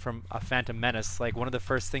remembering from a Phantom Menace, like one of the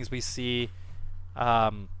first things we see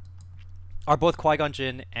are both Qui-Gon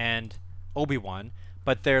Jinn and Obi-Wan,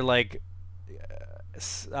 but they're like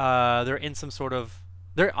they're in some sort of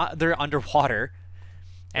they're underwater.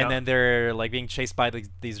 And then they're like being chased by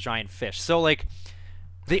these giant fish. So like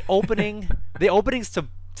the openings to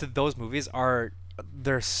those movies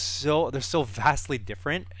they're so vastly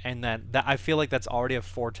different, and that I feel like that's already a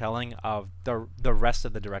foretelling of the rest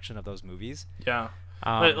of the direction of those movies. Yeah.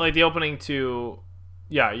 Like the opening to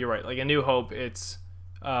you're right. Like A New Hope, it's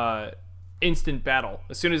instant battle.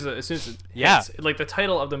 As soon as it hits, like the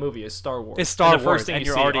title of the movie is Star Wars. It's Star Wars, the first thing and you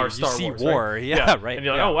you're see already are you Star see Wars, war, right? right. And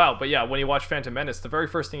you're like, oh wow, but when you watch Phantom Menace, the very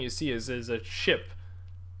first thing you see is a ship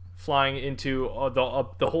flying into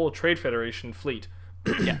the whole Trade Federation fleet.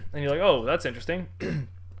 And you're like, oh, that's interesting.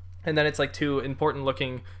 And then it's like 2 important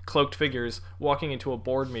looking cloaked figures walking into a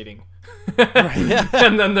board meeting.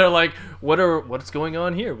 And then they're like, what's going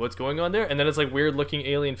on here? What's going on there? And then it's like weird looking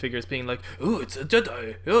alien figures being like, ooh, it's a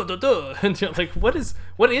Jedi. Oh, da, da. And you're like, what is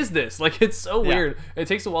this? Like, it's so weird. It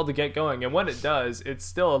takes a while to get going. And when it does, it's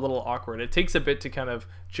still a little awkward. It takes a bit to kind of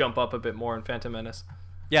jump up a bit more in Phantom Menace.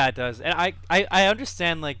 Yeah, it does. And I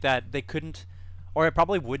understand like that they couldn't, or it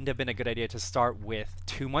probably wouldn't have been a good idea to start with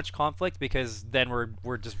too much conflict, because then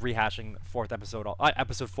we're just rehashing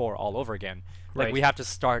episode 4 all over again. Like we have to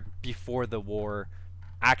start before the war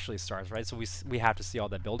actually starts, right? So we have to see all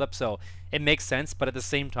that build up. So it makes sense, but at the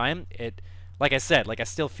same time, like I said, like I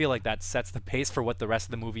still feel like that sets the pace for what the rest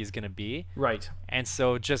of the movie is going to be. Right. And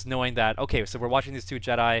so just knowing that, okay, so we're watching these 2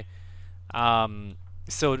 Jedi,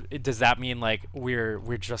 so does that mean like we're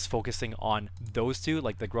just focusing on those 2,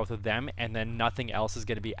 like the growth of them, and then nothing else is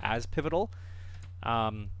going to be as pivotal?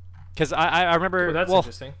 Because I remember. Oh, that's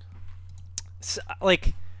interesting.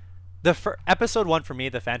 Like episode 1 for me,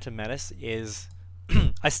 The Phantom Menace, is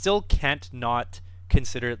I still can't not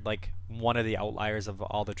consider it like one of the outliers of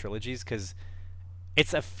all the trilogies, because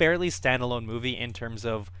it's a fairly standalone movie in terms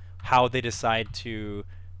of how they decide to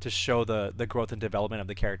show the growth and development of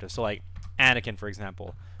the character. So like Anakin, for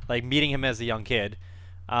example, like meeting him as a young kid,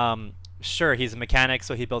 sure, he's a mechanic,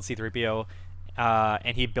 so he built C-3PO,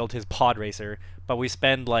 and he built his pod racer, but we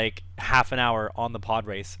spend like half an hour on the pod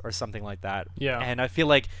race or something like that. Yeah. And I feel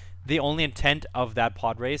like the only intent of that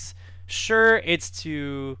pod race, sure, it's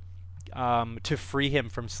to free him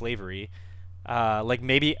from slavery. Like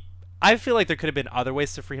maybe I feel like there could have been other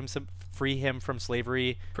ways to free him free him from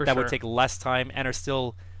slavery For that would sure. take less time and are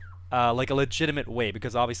still like a legitimate way,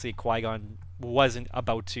 because obviously Qui-Gon wasn't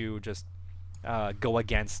about to just go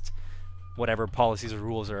against whatever policies or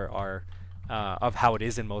rules are of how it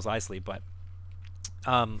is in Mos Eisley, but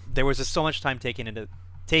there was just so much time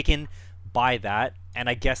taken by that, and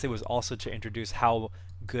I guess it was also to introduce how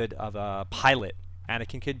good of a pilot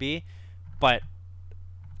Anakin could be. But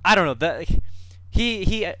I don't know, that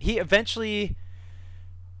he eventually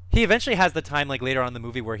has the time, like later on in the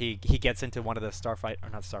movie, where he gets into one of the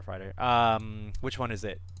which one is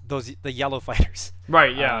it? The yellow fighters.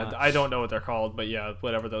 Right, yeah. I don't know what they're called, but yeah,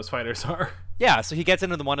 whatever those fighters are. Yeah, so he gets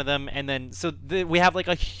into one of them, and then we have like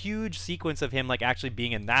a huge sequence of him like actually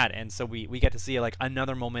being in that, and so we get to see like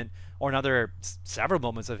another moment or several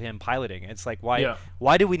moments of him piloting. It's like,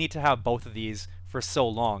 why do we need to have both of these for so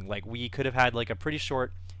long? Like, we could have had like a pretty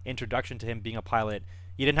short introduction to him being a pilot.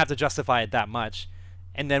 You didn't have to justify it that much,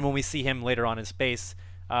 and then when we see him later on in space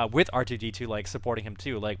with R2D2 like supporting him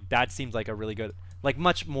too, like that seems like a really good, like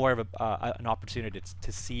much more of an opportunity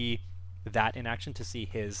to see that in action, to see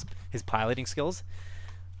his piloting skills.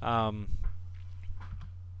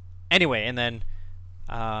 Anyway, and then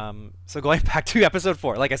so going back to episode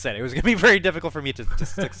 4, like I said, it was gonna be very difficult for me to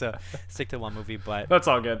stick to one movie, but that's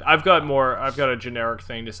all good. I've got a generic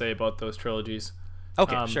thing to say about those trilogies.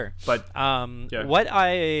 Okay, sure. But yeah. What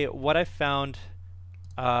I found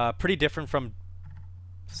pretty different from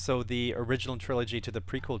the original trilogy to the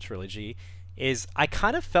prequel trilogy is I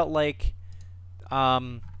kind of felt like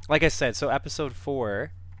I said, so episode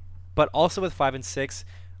 4, but also with 5 and 6,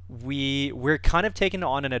 we're kind of taken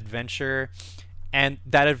on an adventure, and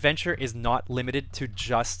that adventure is not limited to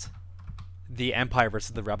just the Empire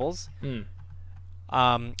versus the Rebels.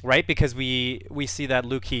 Right? Because we see that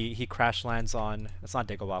Luke he crash lands on, it's not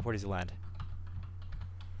Dagobah. Where does he land?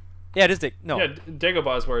 Yeah, it is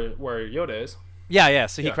Dagobah is where Yoda is. Yeah.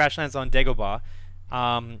 So he crash lands on Dagobah,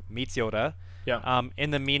 meets Yoda. Yeah.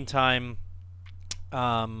 In the meantime,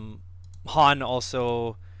 Han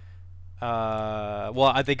also, they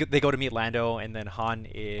go to meet Lando, and then Han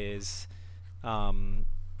is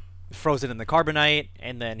frozen in the carbonite,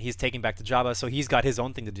 and then he's taken back to Jabba, so he's got his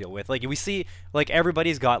own thing to deal with. Like, we see, like,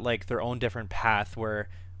 everybody's got like their own different path where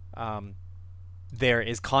there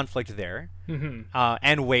is conflict there,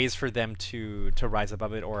 and ways for them to rise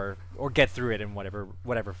above it or get through it in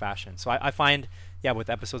whatever fashion. So I find, with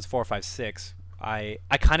episodes 4, 5, 6, I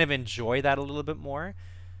kind of enjoy that a little bit more.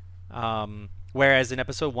 Whereas in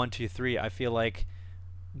episode 1, 2, 3, I feel like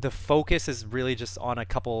the focus is really just on a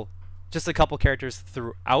couple characters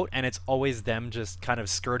throughout, and it's always them just kind of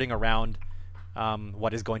skirting around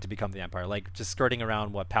what is going to become the Empire, like just skirting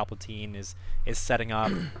around what Palpatine is setting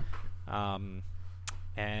up.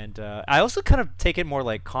 And I also kind of take it more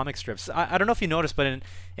like comic strips. I don't know if you noticed, but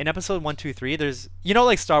in episode 1, 2, 3, there's,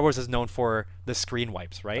 like Star Wars is known for the screen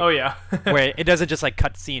wipes, right? Oh yeah. Where it doesn't just like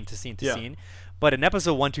cut scene to scene to scene. But in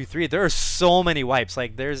episode 1, 2, 3, there are so many wipes.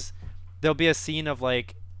 Like there'll be a scene of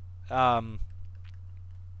like, what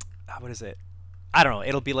is it? I don't know.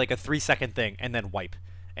 It'll be like a 3-second thing and then wipe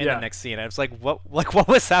in the next scene. And it's like, what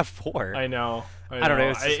was that for? I know. I don't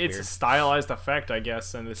know. It's a stylized effect, I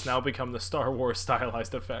guess, and it's now become the Star Wars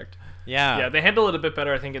stylized effect. Yeah. Yeah, they handle it a bit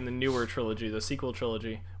better, I think, in the newer trilogy, the sequel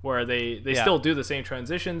trilogy, where they still do the same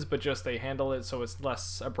transitions, but just they handle it so it's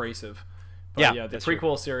less abrasive. But the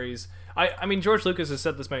prequel series, I mean, George Lucas has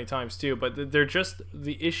said this many times too, but they're just,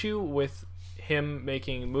 the issue with him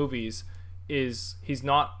making movies is he's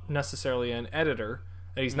not necessarily an editor,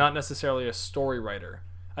 and he's not necessarily a story writer.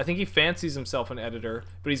 I think he fancies himself an editor,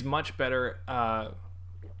 but he's much better.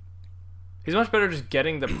 He's much better just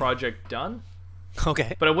getting the project done.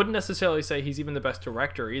 Okay. But I wouldn't necessarily say he's even the best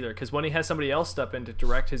director either, because when he has somebody else step in to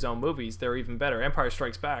direct his own movies, they're even better. Empire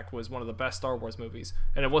Strikes Back was one of the best Star Wars movies,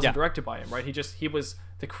 and it wasn't directed by him, right? He was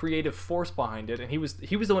the creative force behind it, and he was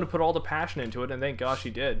the one who put all the passion into it, and thank gosh he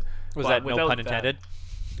did. Was that no pun intended?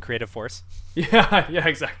 Creative force. Yeah,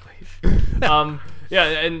 exactly.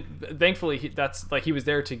 And thankfully that's like he was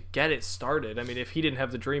there to get it started. I mean, if he didn't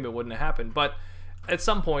have the dream, it wouldn't have happened. But at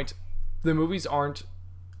some point, the movies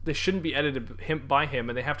they shouldn't be edited by him,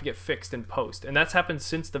 and they have to get fixed in post. And that's happened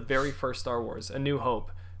since the very first Star Wars, A New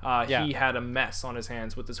Hope. He had a mess on his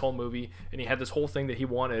hands with this whole movie, and he had this whole thing that he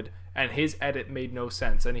wanted, and his edit made no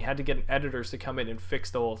sense, and he had to get editors to come in and fix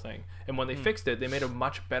the whole thing. And when they fixed it, they made a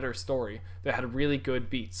much better story that had really good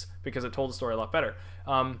beats, because it told the story a lot better.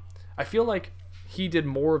 I feel like he did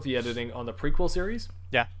more of the editing on the prequel series.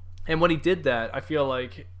 Yeah. And when he did that, I feel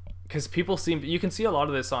like, because people you can see a lot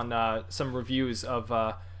of this on some reviews of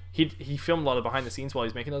he filmed a lot of behind the scenes while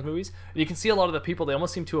he's making those movies. And you can see a lot of the people, they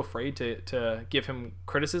almost seem too afraid to give him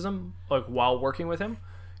criticism like while working with him,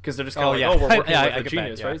 because they're just kind of we're working with a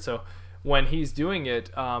genius, right? So when he's doing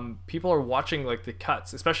it, people are watching like the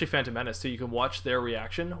cuts, especially Phantom Menace, so you can watch their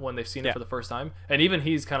reaction when they've seen it for the first time. And even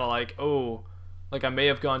he's kind of like, oh, like I may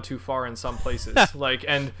have gone too far in some places. Like,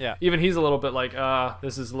 and even he's a little bit like,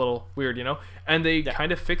 this is a little weird, you know? And they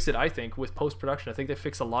kind of fix it, I think, with post-production. I think they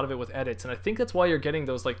fix a lot of it with edits. And I think that's why you're getting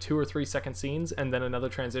those like 2 or 3 second scenes and then another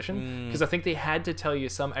transition. Because I think they had to tell you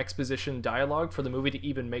some exposition dialogue for the movie to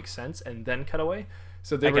even make sense and then cut away.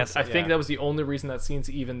 So I think that was the only reason that scene's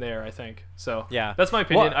even there, I think. So that's my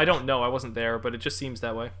opinion. Well, I don't know. I wasn't there, but it just seems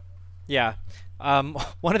that way. Yeah.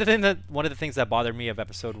 One of the things that bothered me of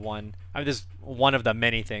episode 1, I mean, there's one of the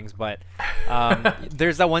many things, but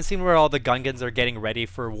there's that one scene where all the Gungans are getting ready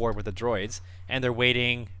for war with the droids, and they're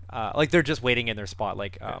waiting, like they're just waiting in their spot,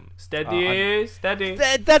 like steady.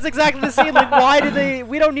 That's exactly the scene. Like, why do they?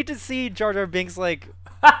 We don't need to see Jar Jar Binks like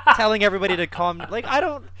telling everybody to calm. Like, I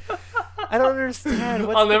don't understand.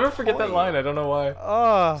 I'll never forget that line. I don't know why.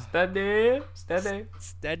 Oh,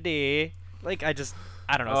 steady. Like, I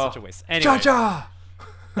don't know, such a waste. Anyway. Jar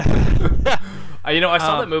I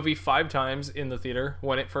saw that movie 5 times in the theater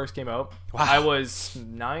when it first came out. Wow. I was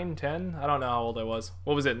 9, 10. I don't know how old I was.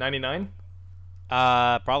 What was it, 99?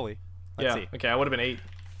 Probably. Let's see. Okay, I would have been 8.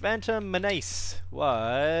 Phantom Menace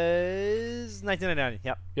was 1999.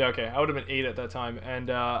 Yep. Yeah, okay. I would have been 8 at that time. And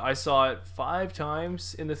I saw it 5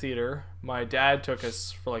 times in the theater. My dad took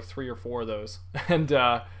us for like 3 or 4 of those. And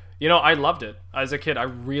I loved it. As a kid, I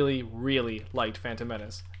really, really liked Phantom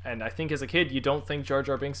Menace. And I think as a kid, you don't think Jar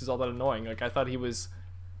Jar Binks is all that annoying. Like, I thought he was...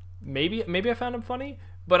 Maybe I found him funny,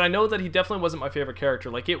 but I know that he definitely wasn't my favorite character.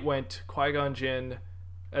 Like, it went Qui-Gon Jinn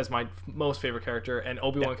as my most favorite character, and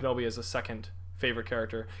Obi-Wan Kenobi as a second favorite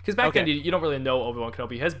character. Because back then, you don't really know Obi-Wan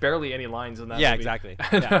Kenobi. He has barely any lines in that movie. Yeah, exactly.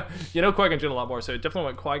 And, you know Qui-Gon Jinn a lot more, so it definitely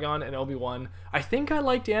went Qui-Gon and Obi-Wan. I think I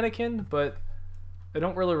liked Anakin, but... I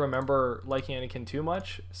don't really remember liking Anakin too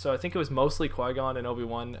much, so I think it was mostly Qui-Gon and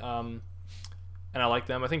Obi-Wan, and I liked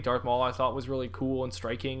them. I think Darth Maul I thought was really cool and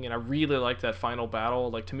striking, and I really liked that final battle.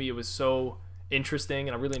 Like, to me, it was so interesting,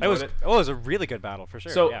 and I really enjoyed it. Oh, it was a really good battle, for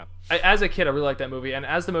sure. So, as a kid, I really liked that movie, and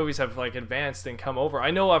as the movies have, like, advanced and come over, I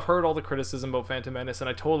know I've heard all the criticism about Phantom Menace, and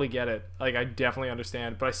I totally get it. Like, I definitely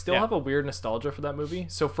understand, but I still have a weird nostalgia for that movie.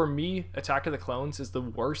 So, for me, Attack of the Clones is the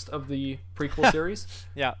worst of the prequel series.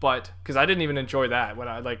 But, because I didn't even enjoy that.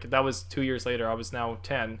 That was 2 years later. I was now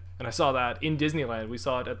 10, and I saw that in Disneyland. We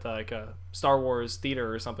saw it at, a Star Wars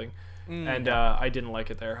theater or something, and I didn't like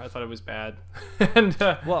it there. I thought it was bad. And,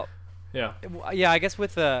 yeah, I guess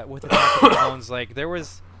with Attack of the Clones, like, there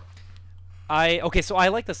was, so I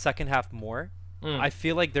like the second half more. I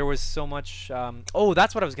feel like there was so much.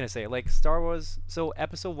 That's what I was gonna say. Like, Star Wars, so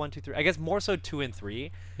episode 1, 2, 3. I guess more so 2 and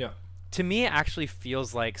 3. Yeah. To me, it actually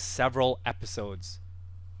feels like several episodes,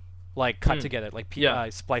 like cut together, like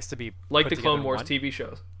spliced to be like the Clone Wars TV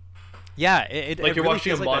shows. Yeah, like it you're really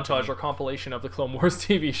watching a montage like or compilation of the Clone Wars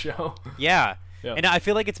TV show. Yeah. Yeah. And I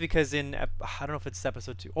feel like it's because I don't know if it's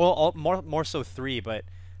episode 2, or more so 3, but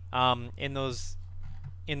in those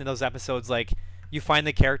episodes, like, you find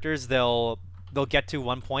the characters, they'll get to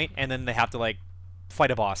one point and then they have to, like, fight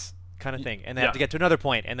a boss kind of thing, and they have to get to another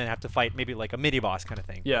point and then have to fight maybe like a mini boss kind of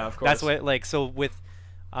thing. Yeah, of course. That's what, like, so with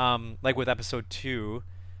with episode 2,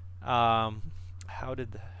 how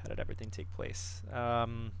did everything take place?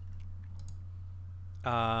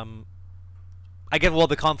 I guess,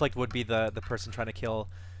 the conflict would be the person trying to kill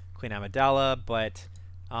Queen Amidala, but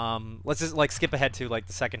let's just, like, skip ahead to, like,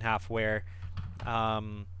 the second half where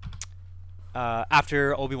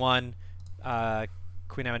after Obi-Wan,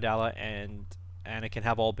 Queen Amidala, and Anakin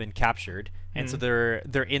have all been captured, and so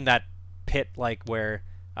they're in that pit, like, where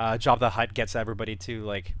Jabba the Hutt gets everybody to,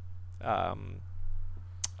 like,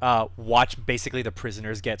 watch basically the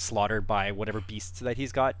prisoners get slaughtered by whatever beasts that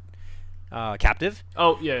he's got captive.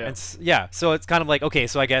 Oh, yeah. And so it's kind of like, okay,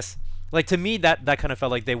 so I guess, like, to me that kind of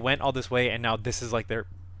felt like they went all this way and now this is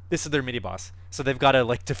their mini boss. So they've got to,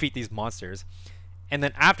 like, defeat these monsters. And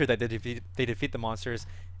then after that they defeat the monsters,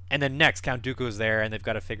 and then next Count Dooku is there and they've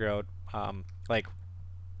got to figure out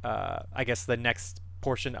I guess the next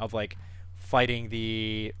portion of, like, fighting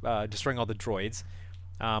the destroying all the droids.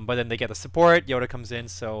 But then they get the support, Yoda comes in,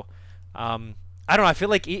 so I don't know. I feel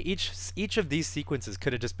like each of these sequences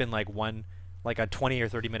could have just been like one, like a 20 or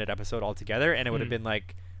 30-minute episode altogether, and it would have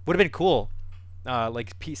been cool,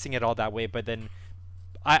 like, piecing it all that way. But then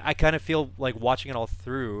I kind of feel like watching it all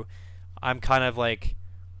through, I'm kind of like,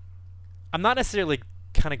 I'm not necessarily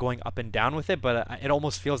kind of going up and down with it, but it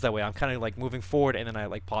almost feels that way. I'm kind of, like, moving forward and then I,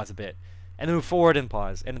 like, pause a bit, and then move forward and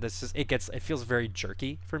pause, and it feels very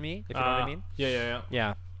jerky for me, if you know what I mean.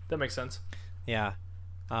 Yeah. That makes sense. Yeah.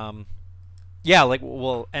 Yeah, like,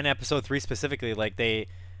 well, in episode 3 specifically, like, they're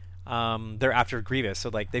after Grievous, so,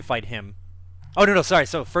 like, they fight him. Oh, no, sorry.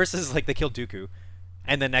 So first is, like, they kill Dooku,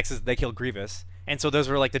 and then next is they kill Grievous. And so those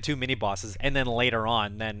were, like, the 2 mini-bosses, and then later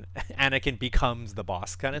on, then Anakin becomes the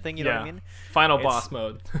boss kind of thing, you know what I mean? Final boss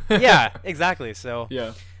mode. Yeah, exactly. So,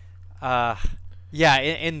 yeah. Yeah,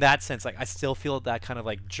 in that sense, like, I still feel that kind of,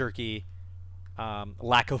 like, jerky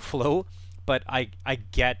lack of flow, but I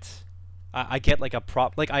get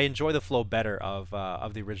like I enjoy the flow better of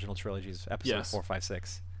the original trilogy's episodes 4, 5,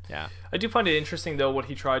 6. Yeah. I do find it interesting though what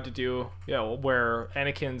he tried to do, where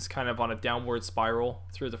Anakin's kind of on a downward spiral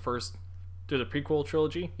through the prequel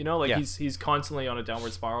trilogy, like he's constantly on a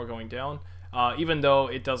downward spiral going down. Even though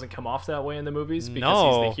it doesn't come off that way in the movies,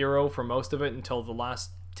 because he's the hero for most of it until the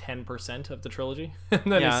last 10% of the trilogy,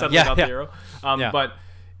 and then he's suddenly not the hero. But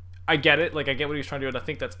I get it. Like, I get what he's trying to do, and I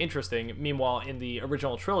think that's interesting. Meanwhile, in the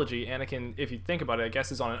original trilogy, Anakin, if you think about it, I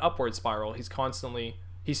guess is on an upward spiral.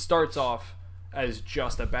 He starts off as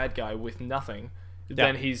just a bad guy with nothing.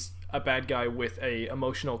 Then he's a bad guy with a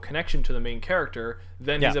emotional connection to the main character.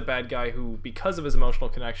 Then he's a bad guy who, because of his emotional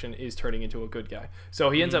connection, is turning into a good guy. So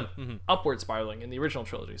he ends up upward spiraling in the original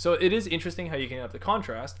trilogy. So it is interesting how you can have the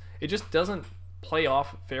contrast. It just doesn't play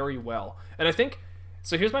off very well. And I think,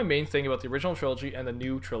 so here's my main thing about the original trilogy and the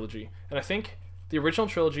new trilogy. And I think the original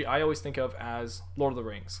trilogy I always think of as Lord of the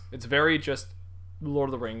Rings. It's very just Lord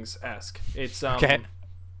of the Rings-esque. It's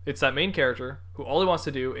it's that main character who all he wants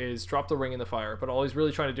to do is drop the ring in the fire, but all he's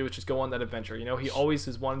really trying to do is just go on that adventure. He always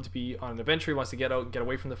has wanted to be on an adventure. He wants to get out and get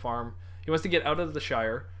away from the farm. He wants to get out of the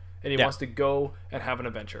Shire, and he wants to go and have an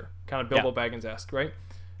adventure. Kind of Bilbo Baggins-esque, right?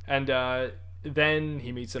 And then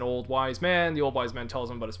he meets an old wise man. The old wise man tells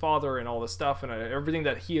him about his father and all this stuff, and everything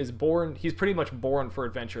that he is born. He's pretty much born for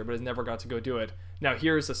adventure, but has never got to go do it. Now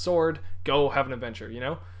here's a sword. Go have an adventure,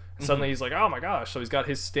 And suddenly he's like, oh my gosh. So he's got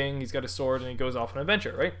his sting, he's got his sword, and he goes off on an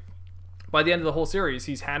adventure, right? By the end of the whole series,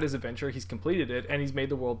 he's had his adventure, he's completed it, and he's made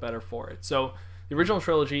the world better for it. So the original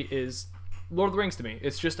trilogy is Lord of the Rings to me.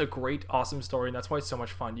 It's just a great, awesome story, and that's why it's so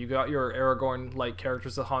much fun. You got your Aragorn-like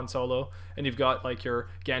characters of Han Solo, and you've got like your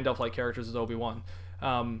Gandalf-like characters as Obi-Wan.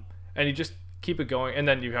 And you just keep it going, and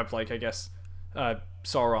then you have, like, I guess,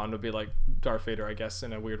 Sauron would be like Darth Vader, I guess,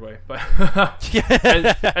 in a weird way. But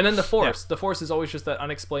and then the Force. The Force is always just that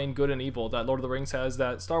unexplained good and evil that Lord of the Rings has,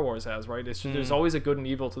 that Star Wars has, right? It's just, there's always a good and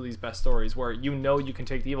evil to these best stories, where you can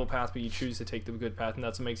take the evil path, but you choose to take the good path, and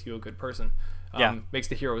that's what makes you a good person. Makes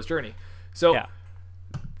the hero's journey. So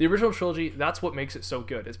the original trilogy, that's what makes it so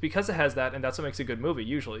good. It's because it has that, and that's what makes a good movie,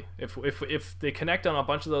 usually. If they connect on a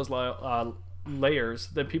bunch of those layers,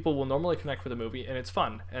 then people will normally connect with the movie, and it's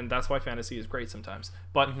fun, and that's why fantasy is great sometimes.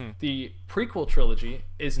 But the prequel trilogy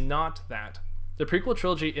is not that. The prequel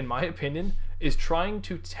trilogy, in my opinion, is trying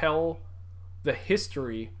to tell the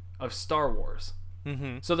history of Star Wars.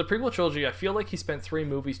 So the prequel trilogy, I feel like he spent 3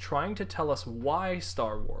 movies trying to tell us why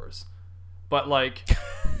Star Wars, but like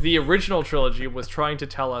the original trilogy was trying to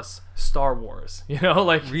tell us Star Wars.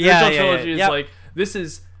 Like the original trilogy is like, this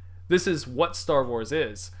is what Star Wars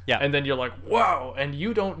is. And then you're like, wow, and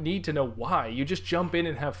you don't need to know why. You just jump in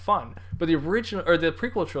and have fun. But the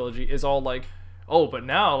prequel trilogy is all like, oh, but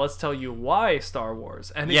now let's tell you why Star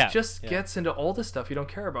Wars. And it just gets into all this stuff you don't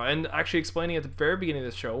care about. And actually explaining at the very beginning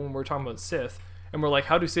of the show, when we're talking about Sith, and we're like,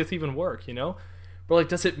 how do Sith even work, We're like,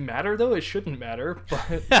 does it matter though? It shouldn't matter.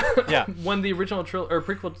 But when the original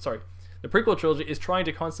the prequel trilogy is trying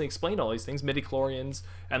to constantly explain all these things, midichlorians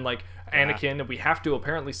and like Anakin, and we have to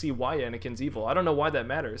apparently see why Anakin's evil. I don't know why that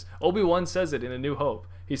matters. Obi-Wan says it in A New Hope.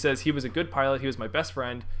 He says he was a good pilot, he was my best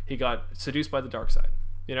friend, he got seduced by the dark side.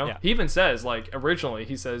 He even says, like, originally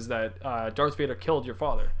he says that Darth Vader killed your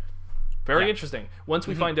father. Very interesting. Once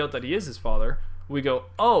we find out that he is his father, we go,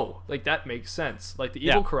 oh, like, that makes sense. Like, the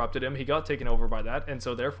evil corrupted him, he got taken over by that, and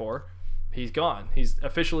so therefore he's gone. He's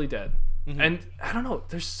officially dead. And I don't know,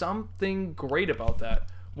 there's something great about that.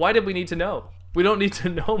 Why did we need to know? We don't need to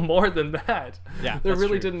know more than that. There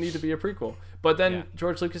really didn't need to be a prequel. But then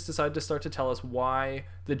George Lucas decided to start to tell us why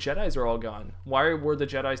the Jedis are all gone. Why were the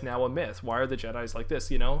Jedis now a myth? Why are the Jedis like this,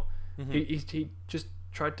 He just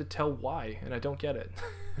tried to tell why, and I don't get it.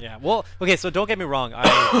 Well, okay, so don't get me wrong.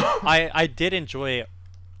 I did enjoy...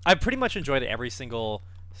 I pretty much enjoyed every single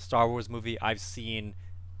Star Wars movie I've seen,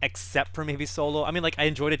 except for maybe Solo. I mean, like, I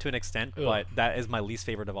enjoyed it to an extent, but that is my least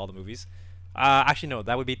favorite of all the movies. Actually, no,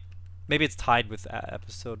 that would be... Maybe it's tied with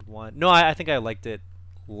episode 1. No, I think I liked it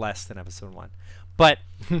less than episode 1. But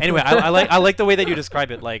anyway, I like the way that you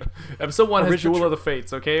describe it. Like Episode 1 has Original Duel of the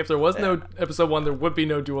Fates, okay? If there was no Episode 1, there would be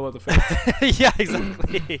no Duel of the Fates. yeah,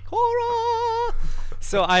 exactly. Horror!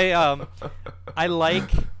 So I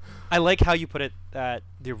like how you put it, that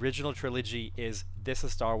the original trilogy is This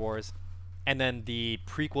Is Star Wars, and then the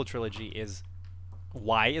prequel trilogy is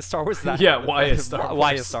Why is Star Wars? Yeah, Why is Star Wars?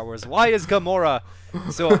 Why is Star Wars? Why is Gamora?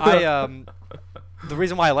 So the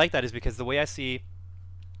reason why I like that is because the way I see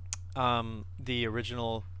the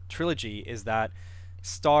original trilogy is that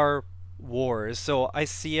Star Wars, so I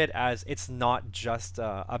see it as it's not just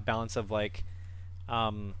a balance of like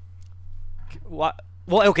what,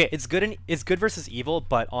 well, okay, it's good versus evil,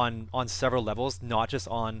 but on several levels, not just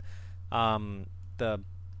on the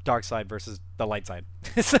dark side versus the light side.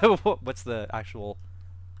 So what's the actual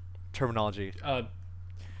terminology?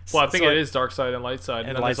 Well, I think it is dark side and light side,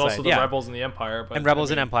 and then there's also the Rebels and the Empire. But, and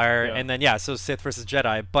Rebels and Empire, and then so Sith versus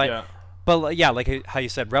Jedi. But like how you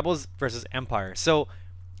said, Rebels versus Empire. So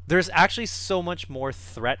there's actually so much more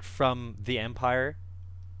threat from the Empire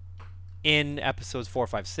in episodes 4,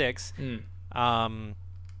 5, 6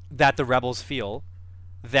 that the Rebels feel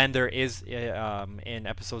than there is in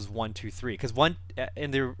episodes 1, 2, 3. Because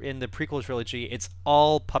in the prequel trilogy, it's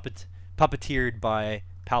all puppeteered by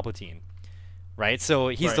Palpatine. Right, so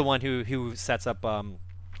he's the one who sets up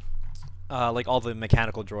like all the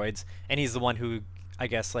mechanical droids, and he's the one who, I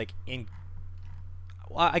guess, like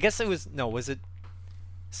I guess was it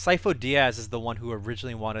Sifo Dyas is the one who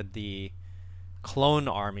originally wanted the clone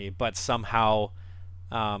army, but somehow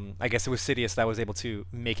I guess it was Sidious that was able to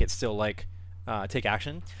make it still like take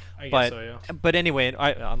action. I guess so, yeah. But anyway,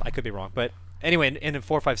 I could be wrong, but anyway, in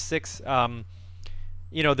 4, 5, 6,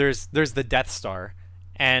 there's the Death Star.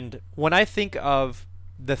 And when I think of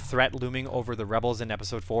the threat looming over the Rebels in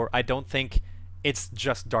Episode 4, I don't think it's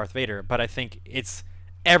just Darth Vader, but I think it's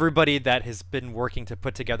everybody that has been working to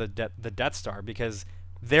put together the Death Star, because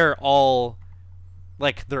they're all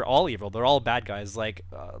evil. They're all bad guys, like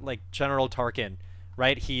General Tarkin,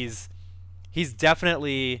 right? He's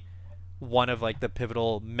definitely one of like the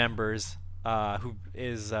pivotal members who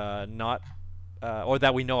is not, or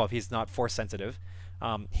that we know of, he's not Force sensitive.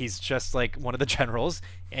 He's just like one of the generals,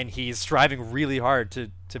 and he's striving really hard to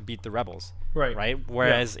beat the Rebels. Right.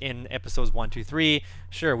 Whereas in episodes 1, 2, 3,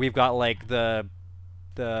 sure, we've got like the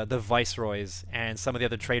viceroys and some of the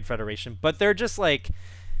other trade federation, but they're just like,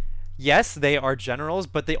 yes, they are generals,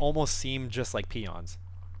 but they almost seem just like peons.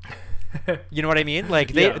 You know what I mean?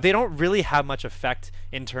 Like they don't really have much effect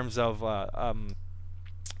in terms of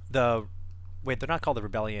they're not called the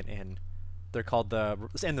Rebellion they're called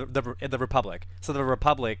the Republic. So the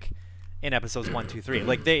Republic in episodes 1, 2, 3,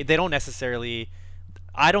 like they don't necessarily.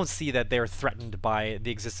 I don't see that they're threatened by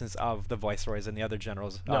the existence of the viceroys and the other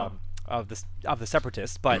generals of the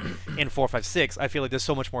Separatists. But in 4, 5, 6, I feel like there's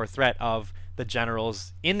so much more threat of the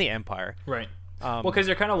generals in the Empire. Right. Well, because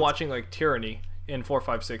you're kind of watching like tyranny in 4,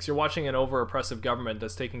 5, 6. You're watching an over-oppressive government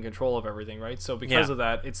that's taking control of everything, right? So because of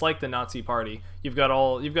that, it's like the Nazi Party. You've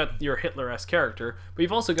got your Hitler-esque character, but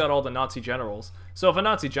you've also got all the Nazi generals. So if a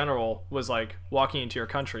Nazi general was like walking into your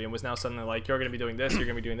country and was now suddenly like, you're going to be doing this, you're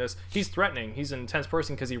going to be doing this, he's threatening. He's an intense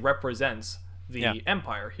person because he represents the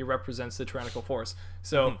Empire. He represents the tyrannical force.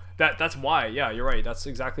 So that's why, you're right. That's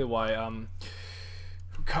exactly why.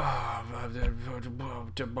 What's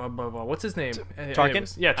his name?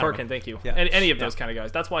 Tarkin? Yeah, Tarkin, thank you. Yeah. Any of those kind of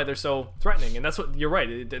guys. That's why they're so threatening, and that's what you're right.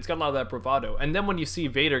 It's got a lot of that bravado. And then when you see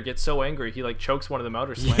Vader get so angry, he like chokes one of them out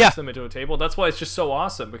or slams them into a table. That's why it's just so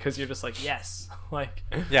awesome, because you're just like, yes, like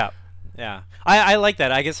yeah. I like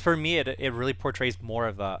that. I guess for me, it really portrays more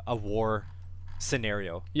of a war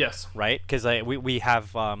scenario. Yes. Right? Because we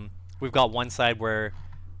have we've got one side where,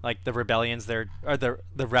 like, the rebellions, the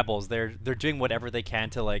rebels, they're doing whatever they can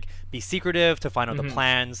to like be secretive, to find out the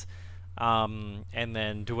plans, and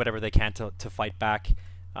then do whatever they can to fight back,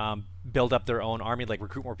 build up their own army, like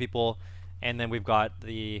recruit more people. And then we've got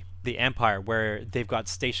the Empire, where they've got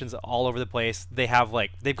stations all over the place.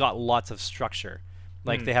 They've got lots of structure,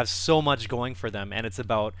 like they have so much going for them, and it's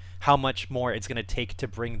about how much more it's going to take to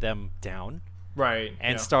bring them down. Right.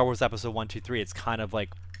 And Star Wars Episode 1, 2, 3, it's kind of like,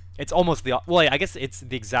 it's almost I guess it's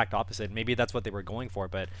the exact opposite. Maybe that's what they were going for,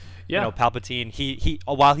 but Palpatine, he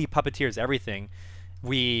while he puppeteers everything,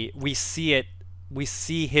 we see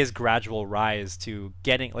his gradual rise to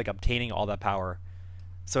obtaining all that power.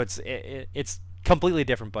 So it's completely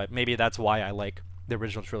different, but maybe that's why I like the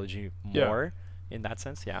original trilogy more in that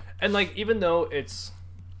sense. Yeah. And like, even though it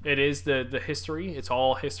is the history, it's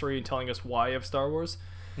all history and telling us why of Star Wars.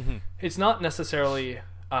 It's not necessarily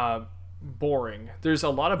boring. There's a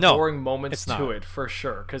lot of No, boring moments it's not. to it for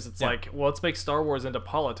sure, because it's Yeah. like, well, let's make Star Wars into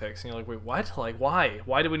politics, and you're like, wait, what? Like, why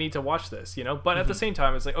do we need to watch this, you know? But at the same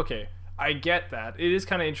time, it's like, okay, I get that. It is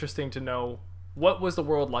kind of interesting to know what was the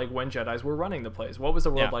world like when Jedis were running the place. What was the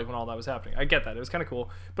world Yeah. like when all that was happening? I get that. It was kind of cool,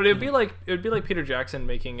 but it would be like Peter Jackson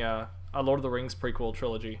making a Lord of the Rings prequel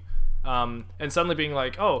trilogy. And suddenly being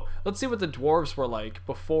like, oh, let's see what the dwarves were like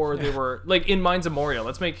before they were like in Mines of Moria.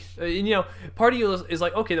 Let's make, and, you know, part of you is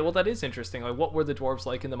like, okay, well, that is interesting. Like, what were the dwarves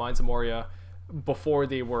like in the Mines of Moria before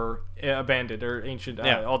they were abandoned or ancient?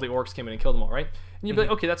 Yeah. All the orcs came in and killed them all, right? And you'd be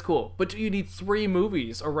like, okay, that's cool, but do you need 3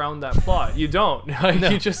 movies around that plot? You don't. Like,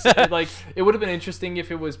 you just like, it would have been interesting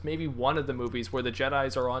if it was maybe one of the movies where the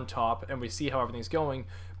Jedis are on top and we see how everything's going.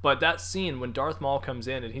 But that scene when Darth Maul comes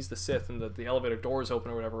in and he's the Sith and the elevator doors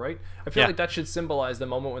open or whatever, right? I feel Yeah. like that should symbolize the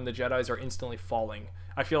moment when the Jedis are instantly falling.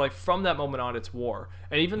 I feel like from that moment on, it's war.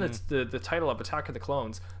 And even the title of Attack of the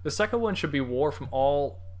Clones, the second one should be war from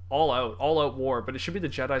all out war, but it should be the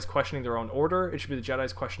Jedis questioning their own order. It should be the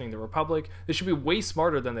Jedis questioning the Republic. They should be way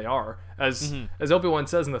smarter than they are. As Obi-Wan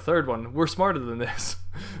says in the third one, we're smarter than this.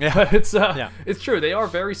 Yeah. But it's Yeah. it's true. They are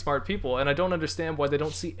very smart people, and I don't understand why they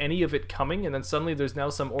don't see any of it coming, and then suddenly there's now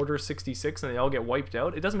some Order 66 and they all get wiped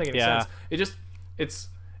out. It doesn't make any Yeah. sense. It just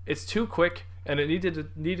it's too quick, and it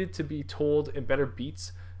needed to be told in better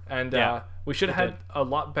beats. And Yeah, we should have it had a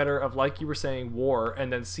lot better of, like you were saying, war,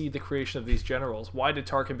 and then see the creation of these generals. Why did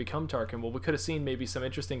Tarkin become Tarkin? Well, we could have seen maybe some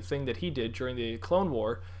interesting thing that he did during the Clone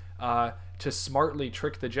War to smartly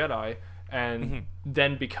trick the Jedi and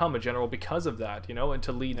then become a general because of that, you know, and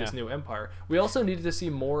to lead this Yeah. new empire. We also needed to see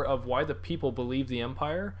more of why the people believe the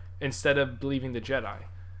Empire instead of believing the Jedi.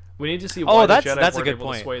 We need to see why the Jedi that's a weren't good able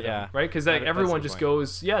point. to sway them, Yeah. right? Because like, That's a everyone good just point.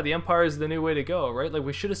 goes, yeah, the Empire is the new way to go, right? Like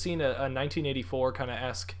we should have seen a 1984 kind of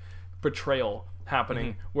esque betrayal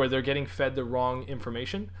happening where they're getting fed the wrong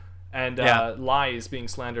information and Yeah. lies being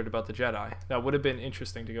slandered about the Jedi. That would have been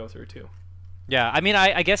interesting to go through too. Yeah, I mean,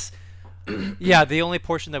 I guess, yeah, the only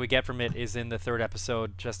portion that we get from it is in the third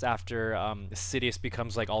episode, just after Sidious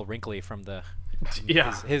becomes like all wrinkly from the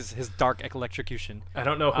Yeah. his dark electrocution. I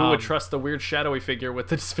don't know who would Um, trust the weird shadowy figure with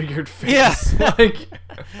the disfigured Yeah. face. Like,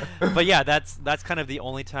 But yeah, that's kind of the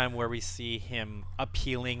only time where we see him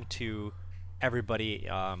appealing to everybody,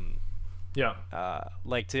 yeah,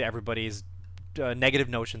 like to everybody's negative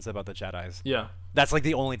notions about the Jedi's. yeah, That's like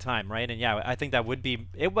the only time, right? And yeah, I think that would be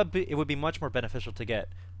it would be much more beneficial to get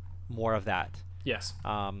more of that. yes,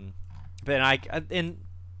 But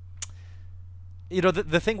you know,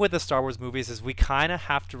 the thing with the Star Wars movies is we kind of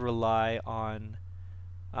have to rely on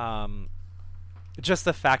just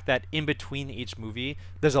the fact that in between each movie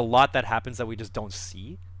there's a lot that happens that we just don't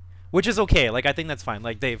see, which is okay. Like, I think that's fine.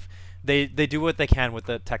 Like, they do what they can with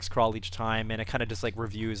the text crawl each time, and it kind of just like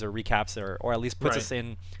reviews or recaps or at least puts Right. us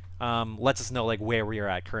in, lets us know like where we are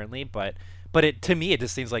at currently. But to me, it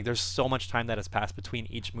just seems like there's so much time that has passed between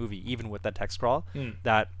each movie, even with that text crawl,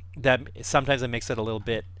 that sometimes it makes it a little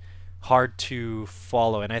bit hard to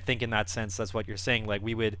follow. And I think in that sense, that's what you're saying. Like,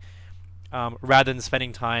 we would, rather than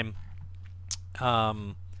spending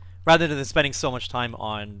so much time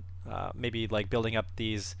on maybe like building up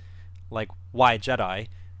these like why Jedi,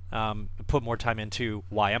 put more time into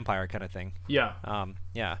why Empire kind of thing. yeah.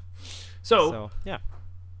 Yeah. So Yeah.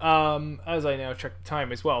 as I now check the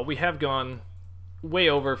time as well, we have gone way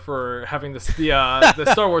over for having the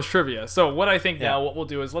Star Wars trivia. So what I think Yeah. now, what we'll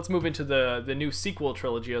do is let's move into the new sequel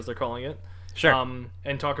trilogy, as they're calling it. Sure.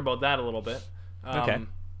 And talk about that a little bit. Okay.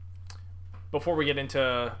 Before we get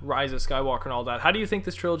into Rise of Skywalker and all that, how do you think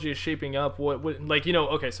this trilogy is shaping up? What like, you know,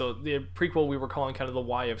 okay, so the prequel we were calling kind of the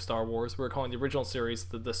why of Star Wars. We were calling the original series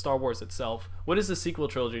the Star Wars itself. What is the sequel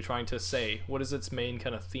trilogy trying to say? What is its main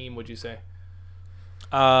kind of theme, would you say?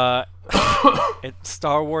 It's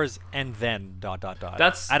Star Wars and then ...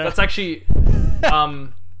 That's I don't that's actually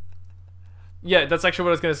yeah, that's actually what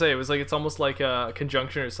I was gonna say. It was like, it's almost like a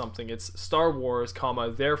conjunction or something. It's Star Wars,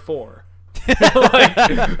 comma, therefore. Like,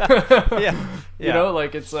 yeah. you know,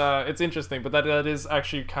 like it's interesting, but that is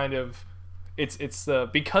actually kind of it's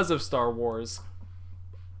because of Star Wars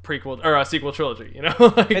prequel or sequel trilogy, you know.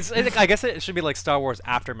 Like, I guess it should be like Star Wars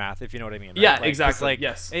Aftermath, if you know what I mean. Right? Yeah, Like, 'cause, exactly, Like,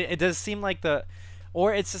 yes. It does seem like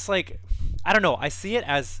or it's just like, I don't know. I see it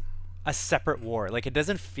as a separate war. Like, it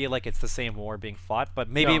doesn't feel like it's the same war being fought. But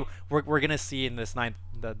maybe No. we're gonna see in this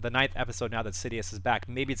the ninth episode now that Sidious is back.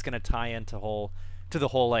 Maybe it's gonna tie into the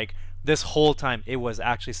whole like this whole time it was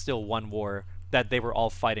actually still one war that they were all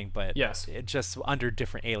fighting, but Yes. it just under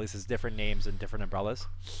different aliases, different names, and different umbrellas.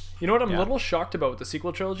 you know what I'm a Yeah. little shocked about with the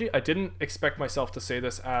sequel trilogy? I didn't expect myself to say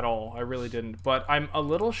this at all. I really didn't. But I'm a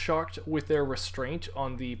little shocked with their restraint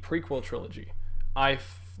on the prequel trilogy.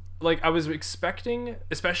 like I was expecting,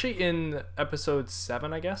 especially in episode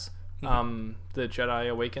 7, I guess, the Jedi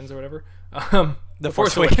Awakens or whatever, The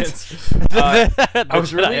Force Awakens. I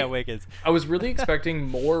was really Awakens. I was really expecting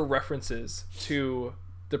more references to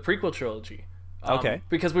the prequel trilogy. Okay.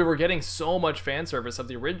 Because we were getting so much fan service of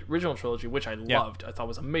the original trilogy, which I loved. I thought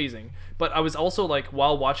was amazing. But I was also like,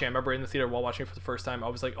 while watching, I remember in the theater while watching it for the first time, I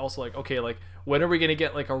was like, also like, okay, like when are we gonna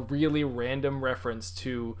get like a really random reference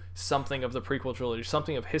to something of the prequel trilogy,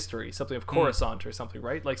 something of history, something of Coruscant or something,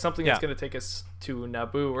 right? Like something that's gonna take us to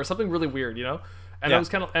Naboo or something really weird, you know? And I was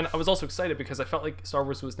and I was also excited because I felt like Star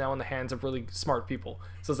Wars was now in the hands of really smart people.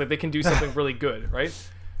 So it's like they can do something really good, right?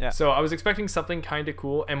 Yeah. So I was expecting something kind of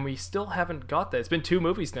cool, and we still haven't got that. It's been 2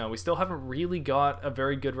 movies now. We still haven't really got a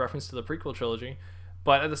very good reference to the prequel trilogy.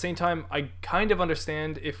 But at the same time, I kind of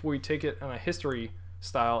understand if we take it on a history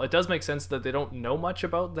style. It does make sense that they don't know much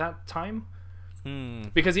about that time.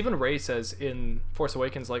 Because even Rey says in Force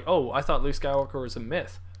Awakens, like, oh, I thought Luke Skywalker was a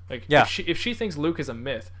myth. Like, if she thinks Luke is a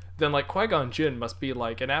myth, then, like, Qui-Gon Jinn must be,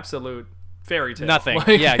 like, an absolute fairy tale. Nothing.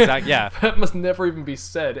 Like, Yeah, exactly. Yeah. That must never even be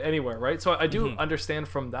said anywhere, right? So I do understand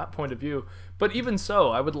from that point of view. But even so,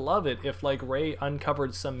 I would love it if like Rey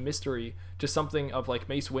uncovered some mystery to something of like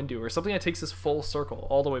Mace Windu or something that takes us full circle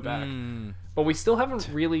all the way back. But we still haven't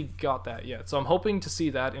really got that yet. So I'm hoping to see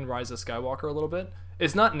that in Rise of Skywalker a little bit.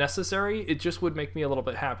 It's not necessary. It just would make me a little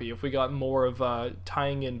bit happy if we got more of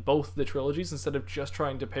tying in both the trilogies instead of just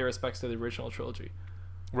trying to pay respects to the original trilogy.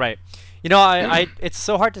 Right. You know, I it's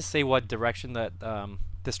so hard to say what direction that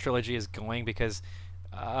this trilogy is going because,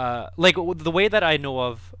 like, the way that I know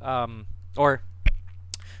of, or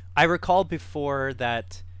I recall before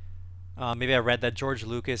that, maybe I read that George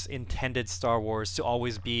Lucas intended Star Wars to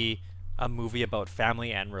always be a movie about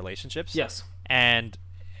family and relationships. Yes. And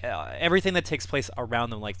everything that takes place around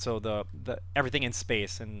them, like so the everything in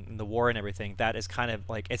space and the war and everything, that is kind of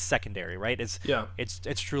like it's secondary, right?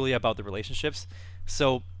 It's truly about the relationships.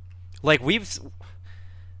 So, like at least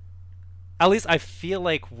I feel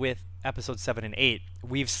like with episode 7 and 8,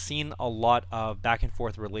 we've seen a lot of back and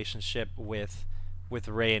forth relationship with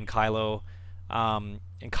Rey and Kylo, and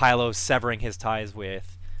Kylo severing his ties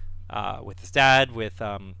with his dad, with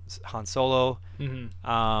Han Solo, and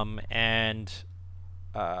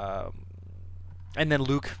then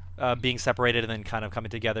Luke being separated and then kind of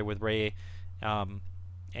coming together with Rey, and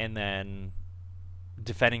then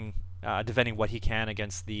defending what he can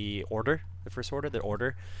against the First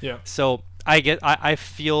Order. Yeah. So I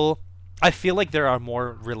feel like there are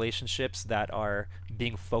more relationships that are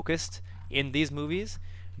being focused in these movies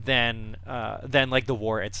than like the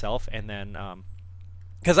war itself, and then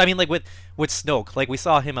because I mean, like with Snoke, like we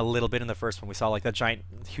saw him a little bit in the first one. We saw like the giant,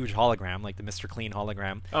 huge hologram, like the Mr. Clean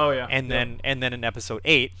hologram. Oh yeah. And then in episode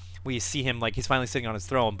 8, we see him like he's finally sitting on his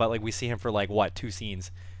throne, but like we see him for like 2 scenes.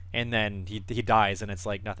 And then he dies, and it's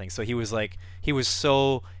like nothing. So he was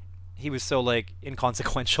so like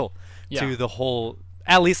inconsequential to the whole.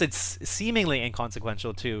 At least it's seemingly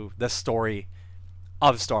inconsequential to the story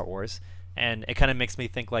of Star Wars, and it kind of makes me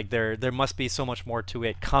think like there must be so much more to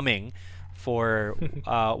it coming for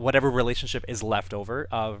whatever relationship is left over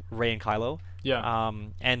of Rey and Kylo. Yeah.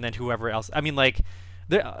 And then whoever else. I mean, like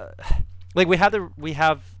there, like we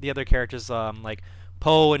have the other characters like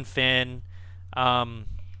Poe and Finn.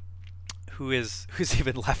 Who's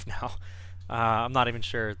even left now? I'm not even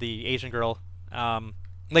sure. The Asian girl.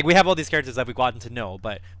 Like we have all these characters that we've gotten to know,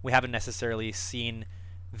 but we haven't necessarily seen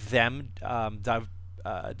them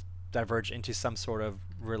diverge into some sort of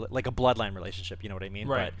like a bloodline relationship. You know what I mean?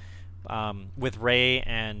 Right. But with Rey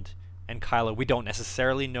and Kylo, we don't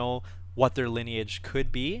necessarily know what their lineage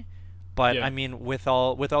could be. But I mean, with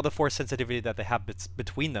all the Force sensitivity that they have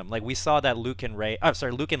between them, like we saw that Luke and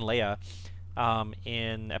Leia.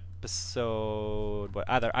 In episode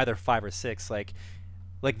either 5 or 6, like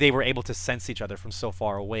they were able to sense each other from so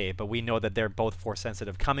far away, but we know that they're both Force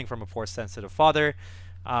sensitive, coming from a Force sensitive father,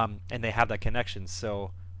 and they have that connection.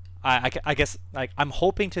 So I guess like I'm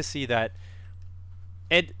hoping to see that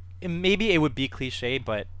maybe it would be cliche,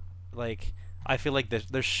 but like I feel like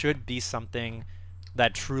there should be something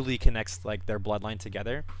that truly connects like their bloodline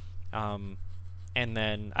together, and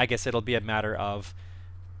then I guess it'll be a matter of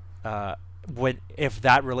if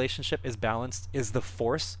that relationship is balanced, is the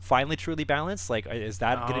Force finally truly balanced? Like, is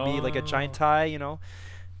that going to be like a giant tie? You know,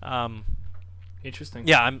 interesting.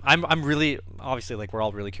 Yeah, I'm really obviously like we're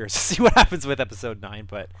all really curious to see what happens with episode 9,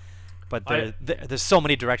 but there's so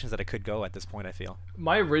many directions that it could go at this point. I feel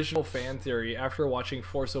my original fan theory after watching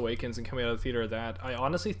Force Awakens and coming out of the theater that I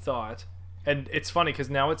honestly thought, and it's funny because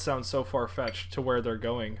now it sounds so far fetched to where they're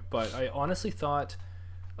going, but I honestly thought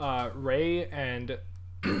Rey and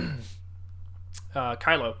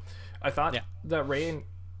Kylo. I thought Yeah. that Rey and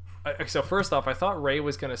so first off, I thought Rey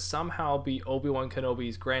was going to somehow be Obi-Wan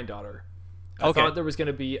Kenobi's granddaughter. I thought there was going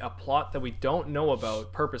to be a plot that we don't know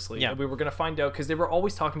about purposely. Yeah. And we were going to find out because they were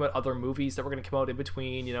always talking about other movies that were going to come out in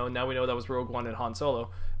between, you know, and now we know that was Rogue One and Han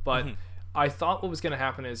Solo. But I thought what was going to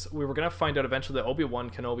happen is we were going to find out eventually that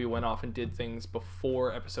Obi-Wan Kenobi went off and did things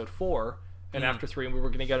before episode 4 and after 3, and we were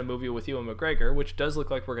going to get a movie with Ewan McGregor, which does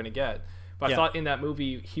look like we're going to get. But I thought in that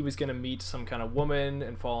movie he was going to meet some kind of woman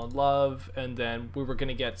and fall in love, and then we were going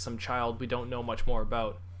to get some child we don't know much more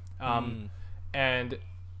about. And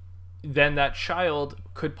then that child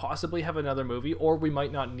could possibly have another movie, or we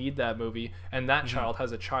might not need that movie, and that child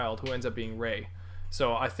has a child who ends up being Rey.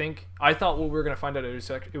 So I thought what we were going to find out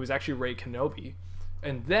it was actually Rey Kenobi.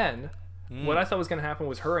 And then what I thought was going to happen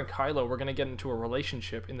was her and Kylo were going to get into a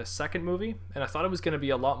relationship in the second movie, and I thought it was going to be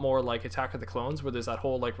a lot more like Attack of the Clones, where there's that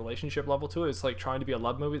whole like relationship level to it. It's like trying to be a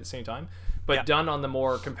love movie at the same time, but done on the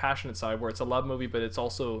more compassionate side, where it's a love movie, but it's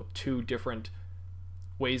also two different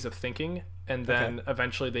ways of thinking, and then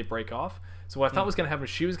eventually they break off. So what I thought was going to happen is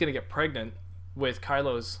she was going to get pregnant with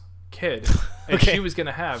Kylo's kid, and she was going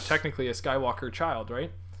to have technically a Skywalker child, right?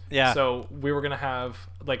 Yeah. So we were going to have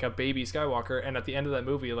like a baby Skywalker, and at the end of that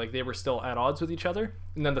movie, like they were still at odds with each other.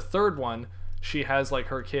 And then the third one, she has like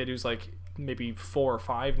her kid who's like maybe 4 or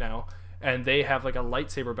 5 now, and they have like a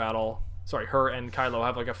lightsaber battle. Sorry, her and Kylo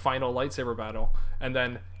have like a final lightsaber battle. And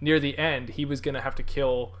then near the end, he was going to have to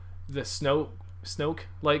kill the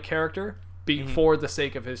Snoke-like character for the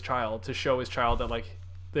sake of his child, to show his child that like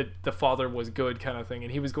the father was good kind of thing.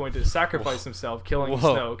 And he was going to sacrifice himself, killing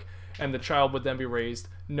Snoke. And the child would then be raised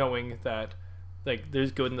knowing that like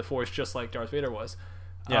there's good in the Force, just like Darth Vader was.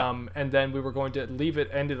 And then we were going to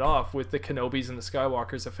end it off with the Kenobis and the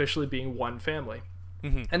Skywalkers officially being one family.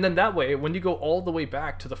 And then that way, when you go all the way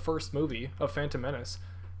back to the first movie of Phantom Menace,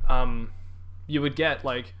 you would get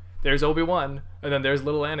like there's Obi-Wan and then there's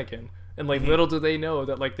little Anakin, and like little do they know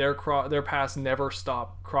that like their paths never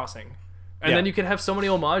stop crossing. And then you could have so many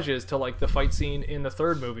homages to like the fight scene in the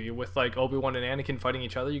third movie with like Obi-Wan and Anakin fighting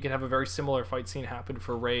each other. You could have a very similar fight scene happen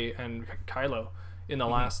for Rey and Kylo in the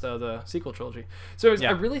last the sequel trilogy. So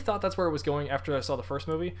I really thought that's where it was going after I saw the first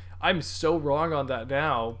movie. I'm so wrong on that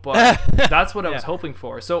now, but that's what I was hoping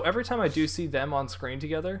for. So every time I do see them on screen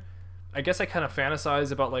together, I guess I kind of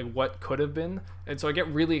fantasize about like what could have been, and so I get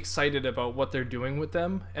really excited about what they're doing with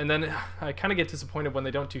them, and then I kind of get disappointed when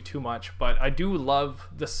they don't do too much. But I do love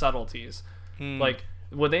the subtleties, like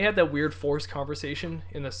when they had that weird Force conversation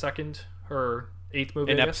in the 2nd or 8th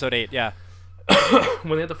movie, in episode 8,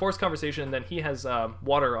 when they had the Force conversation, and then he has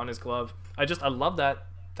water on his glove. I love that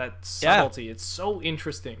subtlety. It's so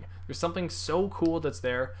interesting. There's something so cool that's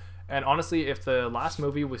there. And honestly, if the last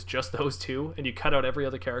movie was just those two and you cut out every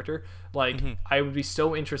other character, like I would be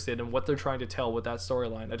so interested in what they're trying to tell with that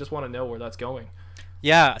storyline. I just want to know where that's going.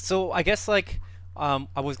 Yeah, so I guess like I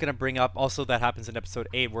was gonna bring up also that happens in episode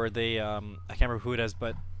 8 where they I can't remember who it is,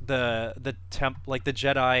 but the like the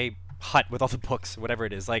Jedi hut with all the books, whatever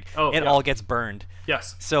it is, like all gets burned.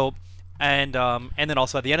 Yes. So and then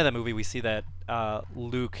also at the end of that movie we see that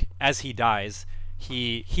Luke, as he dies,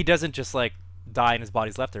 he doesn't just like die and his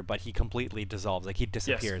body's left there, but he completely dissolves, like he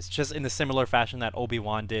disappears, just in the similar fashion that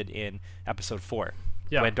Obi-Wan did in episode 4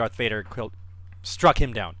 when Darth Vader struck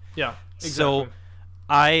him down. Exactly. So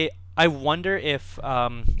I wonder if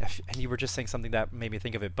and you were just saying something that made me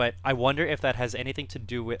think of it, but I wonder if that has anything to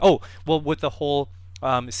do with with the whole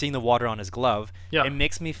seeing the water on his glove. It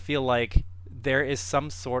makes me feel like there is some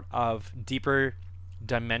sort of deeper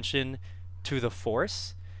dimension to the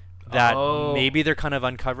Force that maybe they're kind of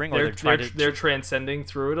uncovering, or they're transcending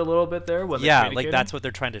through it a little bit there. When like that's what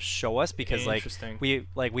they're trying to show us, because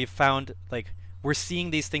we've found like we're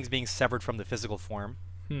seeing these things being severed from the physical form,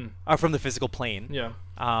 from the physical plane.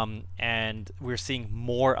 And we're seeing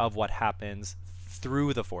more of what happens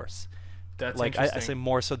through the Force. That's like I say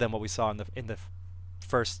more so than what we saw in the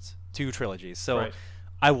first 2 trilogies. So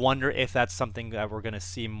I wonder if that's something that we're going to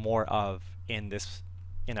see more of in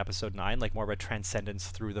episode 9, like more of a transcendence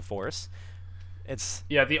through the Force. It's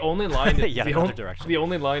the only line the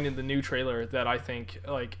only line in the new trailer that I think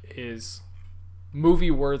like is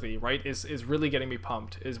movie worthy, right, is really getting me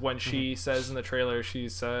pumped, is when she says in the trailer, she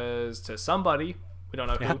says to somebody, we don't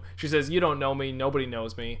know who, she says, "You don't know me, nobody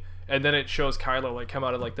knows me," and then it shows Kylo like come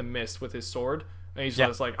out of like the mist with his sword, and he's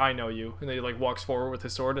just like, "I know you," and then he like walks forward with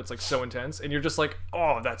his sword. It's like so intense, and you're just like,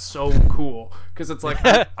 oh, that's so cool, because it's like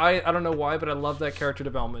I don't know why, but I love that character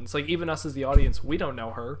development. It's like even us as the audience, we don't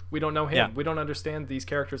know her, we don't know him, we don't understand these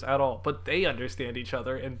characters at all, but they understand each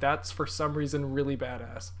other, and that's for some reason really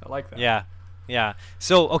badass. I like that. Yeah.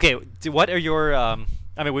 So okay, what are your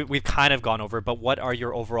I mean, we've kind of gone over it, but what are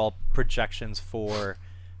your overall projections for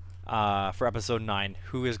episode 9?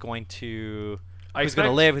 Who is going to who's going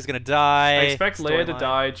to live? Who's going to die? I expect Leia to Storyline?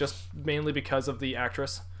 die just mainly because of the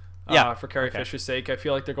actress. Yeah, For Carrie okay. Fisher's sake, I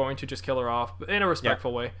feel like they're going to just kill her off in a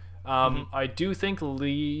respectful way. I do think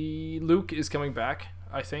Luke is coming back.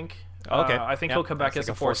 I think. Okay. I think Yeah, he'll come back that's as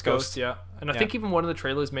like a Force Ghost. Yeah, and I Yeah. think even one of the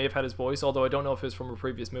trailers may have had his voice, although I don't know if it was from a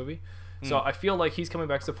previous movie. So I feel like he's coming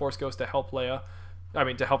back as a Force Ghost to help Leia. I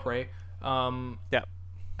mean, to help Rey. Yeah.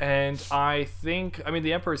 And I think,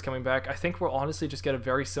 the Emperor's coming back. I think we'll honestly just get a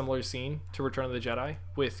very similar scene to Return of the Jedi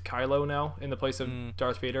with Kylo now in the place of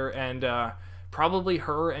Darth Vader, and probably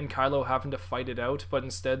her and Kylo having to fight it out, but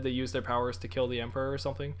instead they use their powers to kill the Emperor or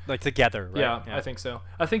something. Like together, right? Yeah, I think so.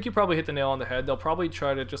 I think you probably hit the nail on the head. They'll probably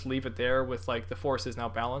try to just leave it there with like the Force is now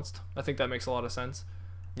balanced. I think that makes a lot of sense.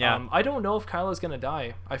 Yeah. I don't know if Kylo's gonna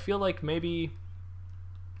die. I feel like maybe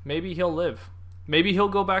he'll live. Maybe he'll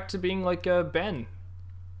go back to being like Ben.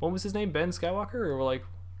 What was his name? Ben Skywalker, or like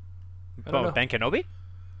I don't know. Ben Kenobi?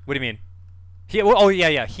 What do you mean?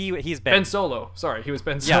 He's Ben. Ben Solo. Sorry, he was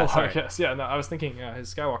Ben Solo. Yeah, sorry. Yes, yeah. No, I was thinking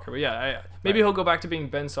his Skywalker, but yeah, maybe he'll go back to being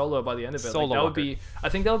Ben Solo by the end of it. Like, Solo that would Walker. be. I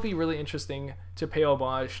think that would be really interesting to pay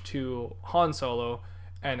homage to Han Solo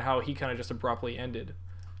and how he kind of just abruptly ended.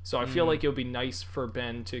 So I feel like it would be nice for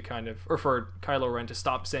Ben to or for Kylo Ren to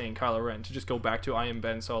stop saying Kylo Ren, to just go back to I am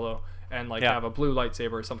Ben Solo and like Yeah. have a blue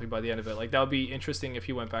lightsaber or something by the end of it. Like that would be interesting if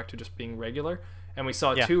he went back to just being regular. And we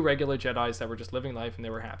saw Yeah. 2 regular Jedis that were just living life and they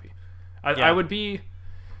were happy. I Yeah. would be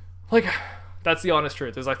like, that's the honest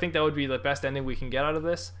truth, is I think that would be the best ending we can get out of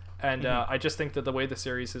this. And I just think that the way the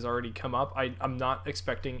series has already come up, I'm not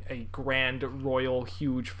expecting a grand, royal,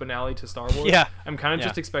 huge finale to Star Wars. Yeah. I'm kind of Yeah.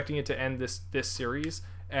 just expecting it to end this series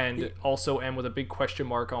and also end with a big question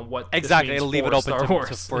mark on what Exactly. this means It'll leave for it open Star to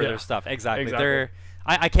Wars. further Yeah. stuff. Exactly. Exactly.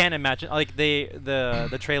 I can't imagine, like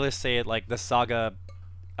the trailers say it like the saga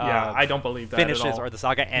Yeah, I don't believe that finishes at all. or the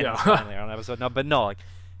saga ends Yeah. finally on an episode. No, but no, like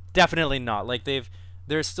definitely not. Like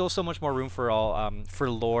there's still so much more room for for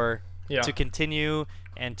lore Yeah. to continue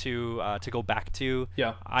and to go back to.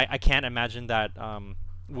 Yeah. I can't imagine that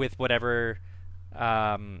with whatever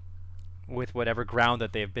ground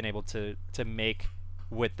that they've been able to make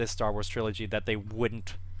with this Star Wars trilogy, that they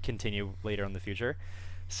wouldn't continue later in the future.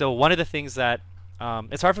 So one of the things that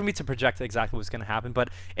it's hard for me to project exactly what's going to happen, but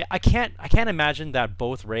I can't imagine that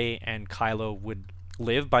both Rey and Kylo would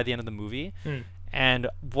live by the end of the movie. And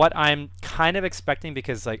what I'm kind of expecting,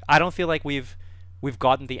 because like I don't feel like we've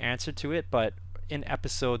gotten the answer to it, but in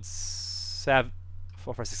episode 7,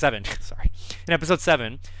 sorry, in episode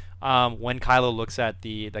 7, when Kylo looks at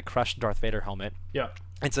the crushed Darth Vader helmet Yeah.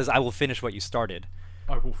 and says, "I will finish what you started."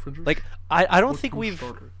 I will finish. Like I don't think you we've.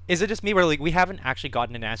 started. Is it just me where like we haven't actually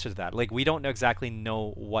gotten an answer to that? Like we don't exactly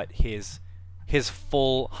know what his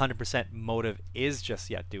full 100% motive is just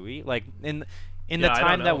yet, do we? Like in the Yeah, I don't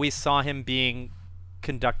time that know. we saw him being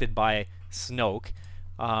conducted by Snoke,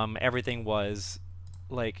 everything was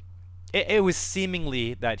like it was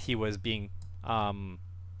seemingly that he was being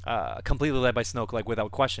completely led by Snoke, like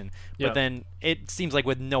without question. But Yeah. then it seems like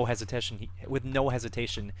with no hesitation,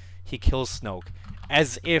 he kills Snoke,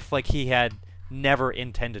 as if like he had never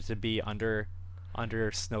intended to be under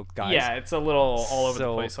Snoke guys. Yeah, it's a little all over the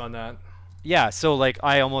So- place on that. Yeah, so like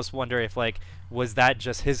I almost wonder if like was that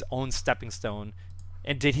just his own stepping stone,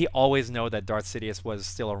 and did he always know that Darth Sidious was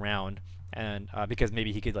still around, and because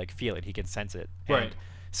maybe he could like feel it, he could sense it, Right. And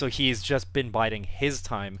so he's just been biding his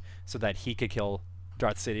time so that he could kill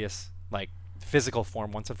Darth Sidious like physical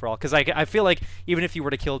form once and for all. Because I feel like even if you were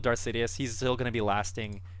to kill Darth Sidious, he's still going to be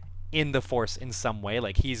lasting in the Force in some way.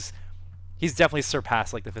 Like he's definitely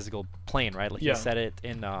surpassed like the physical plane, right? Like Yeah. he said it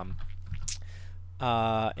in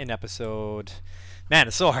episode. Man,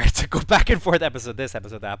 it's so hard to go back and forth episode this,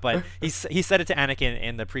 episode that. But he said it to Anakin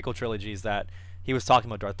in the prequel trilogies that he was talking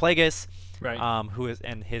about Darth Plagueis, Right. who is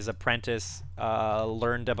and his apprentice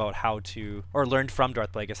learned from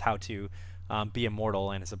Darth Plagueis how to be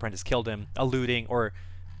immortal, and his apprentice killed him, alluding or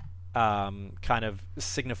kind of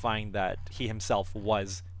signifying that he himself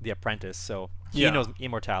was the apprentice. So he Yeah. knows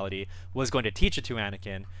immortality, was going to teach it to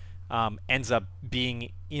Anakin. Ends up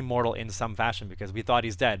being immortal in some fashion because we thought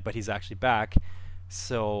he's dead, but he's actually back.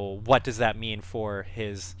 So what does that mean for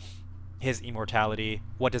his immortality?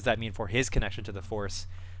 What does that mean for his connection to the Force?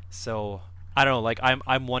 So I don't know. Like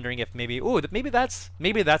I'm wondering if maybe that's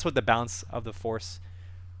what the balance of the Force.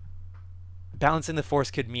 Balance in the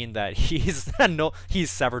Force could mean that he's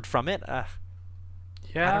severed from it.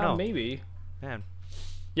 Yeah, know. maybe. Man,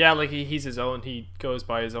 Yeah, like he's his own. He goes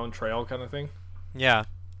by his own trail, kind of thing. yeah,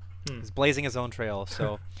 Hmm. he's blazing his own trail.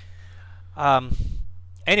 So,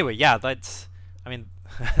 anyway, yeah, that's. I mean,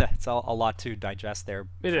 That's a lot to digest there.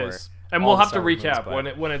 It for is. And all we'll the have to Star Wars movies, recap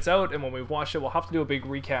but- when it's out and when we've watched it. We'll have to do a big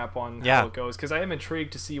recap on how it goes because I am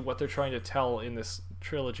intrigued to see what they're trying to tell in this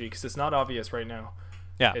trilogy because it's not obvious right now.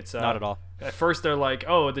 Yeah, It's not at all. At first they're like,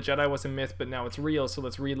 "Oh, the Jedi was a myth, but now it's real, so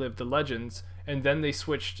let's relive the legends." And then they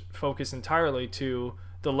switched focus entirely to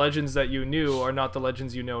the legends that you knew are not the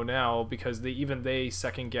legends you know now because they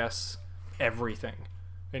second guess everything.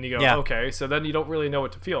 And you go, Yeah. "Okay, so then you don't really know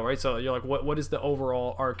what to feel, right?" So you're like, "What is the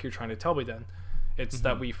overall arc you're trying to tell me then?" It's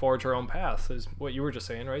that we forge our own path, is what you were just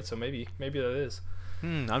saying, right? So maybe that is.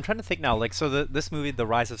 I'm trying to think now. Like, so this movie, The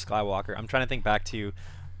Rise of Skywalker, I'm trying to think back to,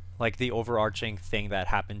 like, the overarching thing that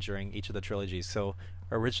happened during each of the trilogies. So,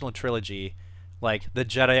 original trilogy, like, the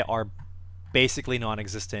Jedi are basically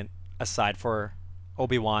non-existent aside for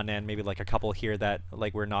Obi-Wan and maybe, like, a couple here that,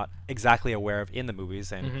 like, we're not exactly aware of in the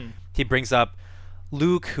movies. And he brings up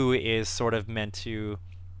Luke, who is sort of meant to,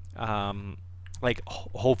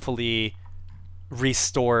 hopefully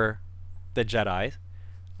restore the Jedi.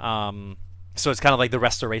 So it's kind of like the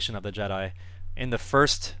restoration of the Jedi. In the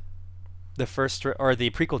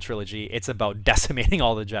prequel trilogy, it's about decimating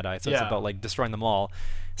all the Jedi. So it's about like destroying them all.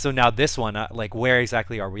 So now this one, like, where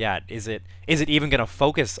exactly are we at? Is it even going to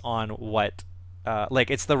focus on what,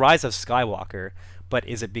 like, it's the rise of Skywalker, but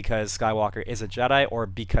is it because Skywalker is a Jedi or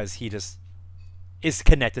because he just is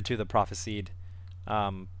connected to the prophesied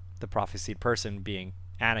person being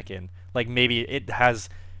Anakin? Like, maybe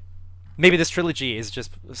this trilogy is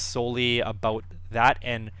just solely about that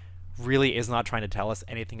and really is not trying to tell us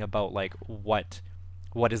anything about, like, what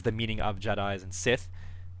is the meaning of Jedis and Sith,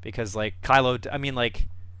 because, like, Kylo, I mean, like,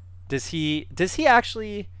 does he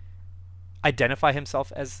actually identify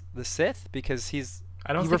himself as the Sith? Because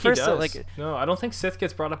I don't think he does. No, I don't think Sith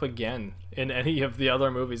gets brought up again in any of the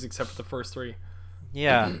other movies except for the first three.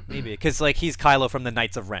 Yeah, maybe because, like, he's Kylo from the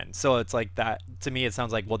Knights of Ren, so it's like that. To me, it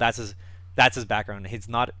sounds like, well, that's his background. He's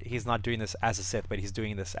not doing this as a Sith, but he's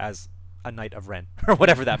doing this as a Knight of Ren or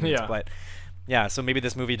whatever that means. Yeah. But yeah, so maybe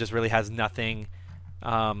this movie just really has nothing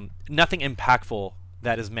impactful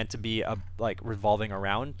that is meant to be like revolving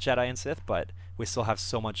around Jedi and Sith, but we still have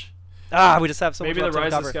so much. We just have so maybe much. Maybe the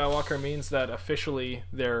left Rise to of Skywalker means that officially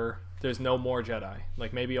there's no more Jedi.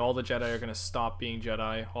 Like, maybe all the Jedi are going to stop being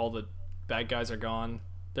Jedi. All the bad guys are gone.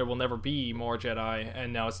 There will never be more Jedi,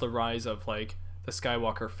 and now it's the rise of, like, the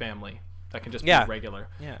Skywalker family that can just be regular.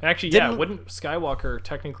 Yeah. And actually, wouldn't Skywalker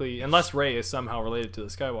technically, unless Rey is somehow related to the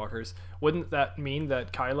Skywalkers, wouldn't that mean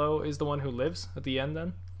that Kylo is the one who lives at the end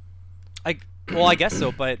then? I guess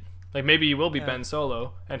so, but like, maybe he will be Ben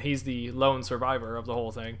Solo, and he's the lone survivor of the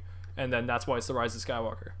whole thing, and then that's why it's the Rise of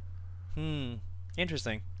Skywalker.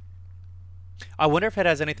 Interesting. I wonder if it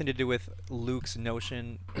has anything to do with Luke's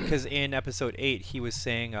notion, because in Episode 8 he was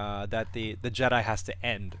saying that the Jedi has to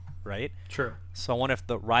end, right? True. So I wonder if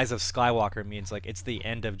the Rise of Skywalker means, like, it's the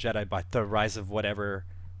end of Jedi, but the rise of whatever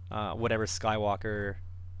Skywalker,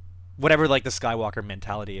 whatever, like, the Skywalker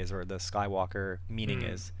mentality is, or the Skywalker meaning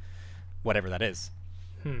is, whatever that is.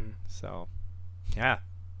 So, yeah.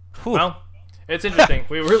 Whew. Well, it's interesting.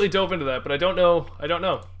 We really dove into that, but I don't know.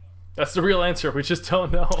 That's the real answer. We just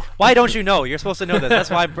don't know. Why don't you know? You're supposed to know this. That's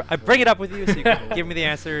why I bring it up with you, so you can give me the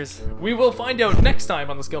answers. We will find out next time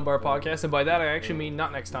on the Scumbar Podcast, and by that I actually mean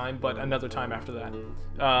not next time, but another time after that.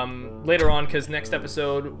 Later on, because next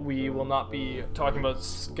episode we will not be talking about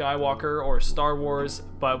Skywalker or Star Wars,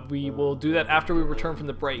 but we will do that after we return from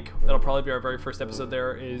the break. That'll probably be our very first episode.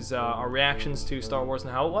 There is our reactions to Star Wars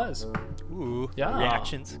and how it was. Ooh, yeah.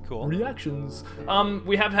 Reactions, cool. Reactions.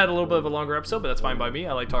 We have had a little bit of a longer episode, but that's fine by me.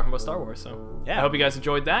 I like talking about Star Wars, so yeah. I hope you guys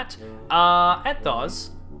enjoyed that.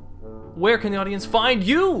 Anthos, where can the audience find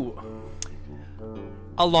you?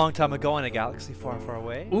 A long time ago in a galaxy far, far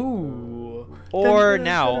away. Ooh. Or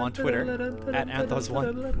now on Twitter at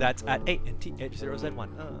Anthos1. That's at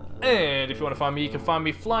ANTH0Z1. And if you want to find me, you can find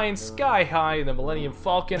me flying sky high in the Millennium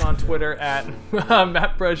Falcon on Twitter at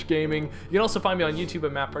MattBrush Gaming. You can also find me on YouTube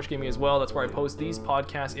at MattBrush Gaming as well. That's where I post these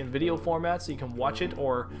podcasts in video format, so you can watch it,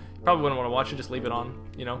 or you probably wouldn't want to watch it, just leave it on,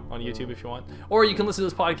 on YouTube if you want. Or you can listen to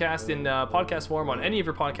this podcast in podcast form on any of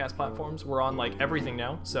your podcast platforms. We're on, like, everything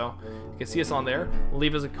now, so you can see us on there.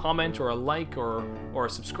 Leave us a comment or a like or a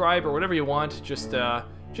subscribe or whatever you want. Just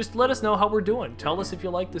let us know how we're doing. Tell us if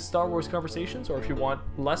you like the Star Wars conversations or if you want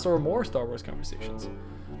less or more Star Wars conversations.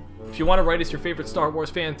 If you want to write us your favorite Star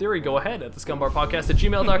Wars fan theory, go ahead at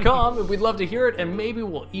thescumbarpodcast@gmail.com, and we'd love to hear it, and maybe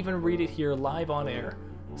we'll even read it here live on air.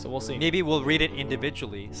 So we'll see. Maybe we'll read it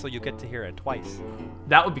individually, so you get to hear it twice.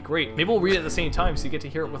 That would be great. Maybe we'll read it at the same time, so you get to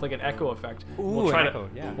hear it with, like, an echo effect. Ooh,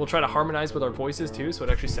 We'll try to harmonize with our voices too, so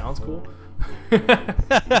it actually sounds cool.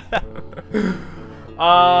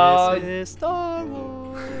 This is Star Wars.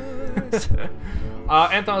 things.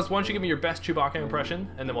 Anthos, why don't you give me your best Chewbacca impression,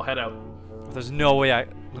 and then we'll head out. There's no way I.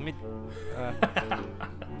 Let me. How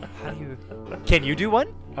do you? Can you do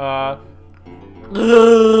one? Uh.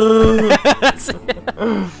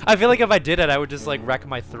 I feel like if I did it, I would just like wreck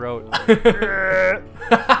my throat. There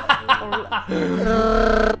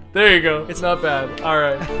you go. It's not bad. All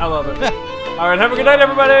right, I love it. All right, have a good night,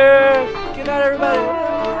 everybody.